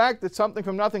 The fact that something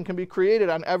from nothing can be created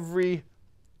on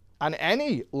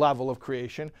any level of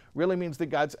creation really means that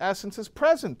God's essence is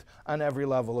present on every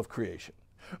level of creation.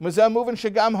 So it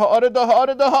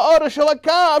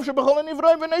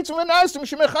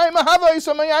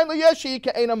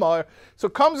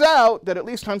comes out that at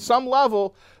least on some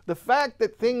level, the fact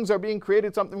that things are being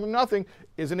created something from nothing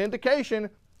is an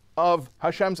indication of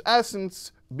Hashem's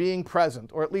essence being present,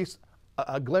 or at least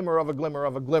a glimmer of a glimmer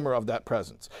of a glimmer of that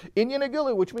presence. Inyan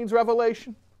Agilu, which means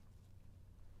revelation.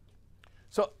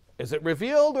 So is it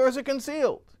revealed or is it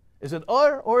concealed? Is it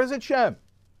or is it Shem?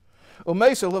 And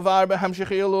the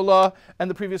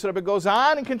previous Rebbe goes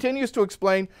on and continues to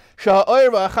explain that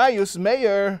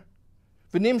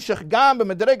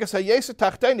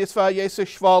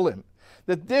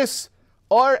this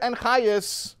or and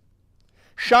chayus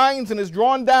shines and is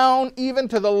drawn down even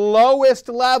to the lowest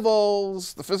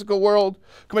levels, the physical world.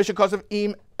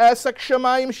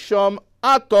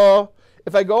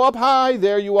 If I go up high,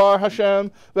 there you are,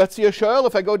 Hashem.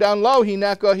 If I go down low,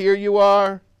 Hineka, here you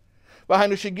are. That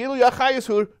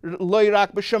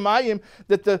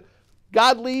the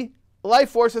godly life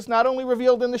force is not only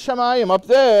revealed in the Shemayim, up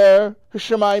there,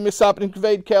 Shemayim is up in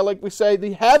Kved Kel, like we say,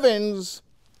 the heavens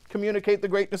communicate the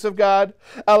greatness of God.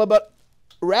 But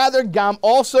rather, Gam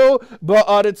also,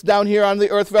 but it's down here on the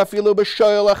earth.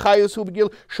 Shoyel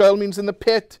means in the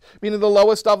pit, meaning the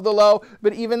lowest of the low.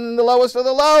 But even in the lowest of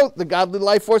the low, the godly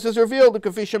life force is revealed.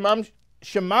 Shemam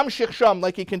Shiksham,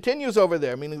 like he continues over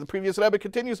there, meaning the previous Rebbe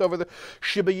continues over there.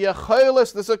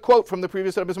 This is a quote from the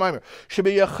previous Rebbe's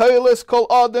Maimer. Kol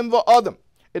Adam va'Adam.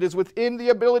 It is within the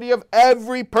ability of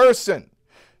every person.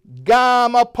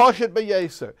 Gama Poshet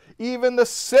B'Yeser. Even the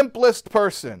simplest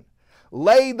person.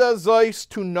 Leida Zeus,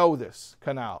 to know this.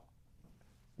 Canal.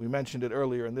 We mentioned it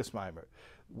earlier in this Maimer.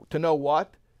 To know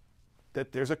what?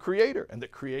 That there's a creator, and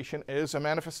that creation is a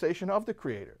manifestation of the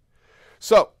creator.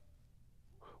 So,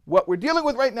 what we're dealing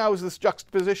with right now is this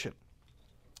juxtaposition.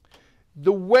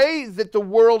 The way that the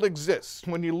world exists,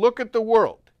 when you look at the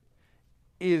world,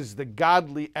 is the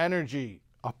godly energy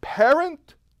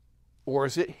apparent or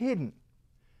is it hidden?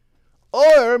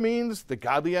 Or means the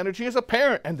godly energy is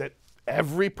apparent and that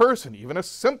every person, even a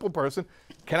simple person,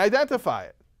 can identify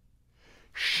it.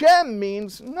 Shem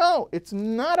means, no, it's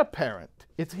not apparent.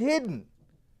 It's hidden.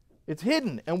 It's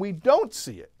hidden and we don't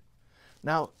see it.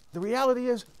 Now, the reality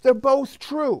is they're both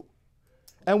true.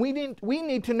 And we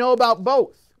need to know about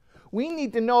both. We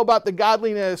need to know about the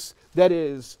godliness that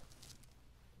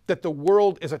the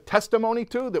world is a testimony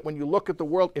to, that when you look at the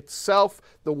world itself,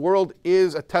 the world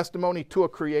is a testimony to a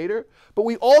creator. But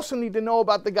we also need to know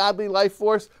about the godly life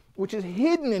force, which is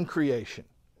hidden in creation.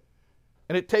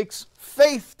 And it takes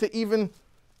faith to even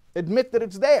admit that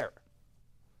it's there.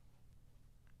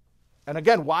 And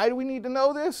again, why do we need to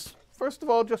know this? First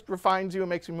of all, it just refines you and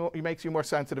makes you more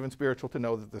sensitive and spiritual to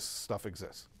know that this stuff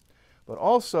exists. But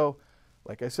also,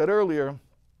 like I said earlier,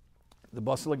 the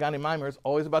Basi LeGani Maimer is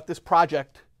always about this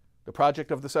project, the project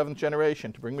of the seventh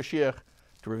generation, to bring Mashiach,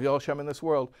 to reveal Hashem in this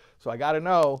world. So I got to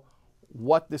know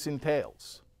what this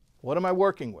entails. What am I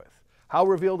working with? How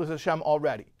revealed is Hashem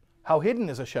already? How hidden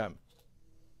is Hashem?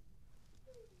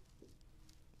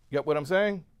 Get what I'm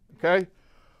saying? Okay?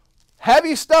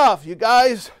 Heavy stuff, you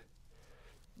guys.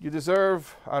 You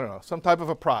deserve, I don't know, some type of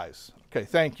a prize. Okay,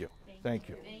 thank you. Thank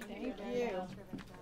you.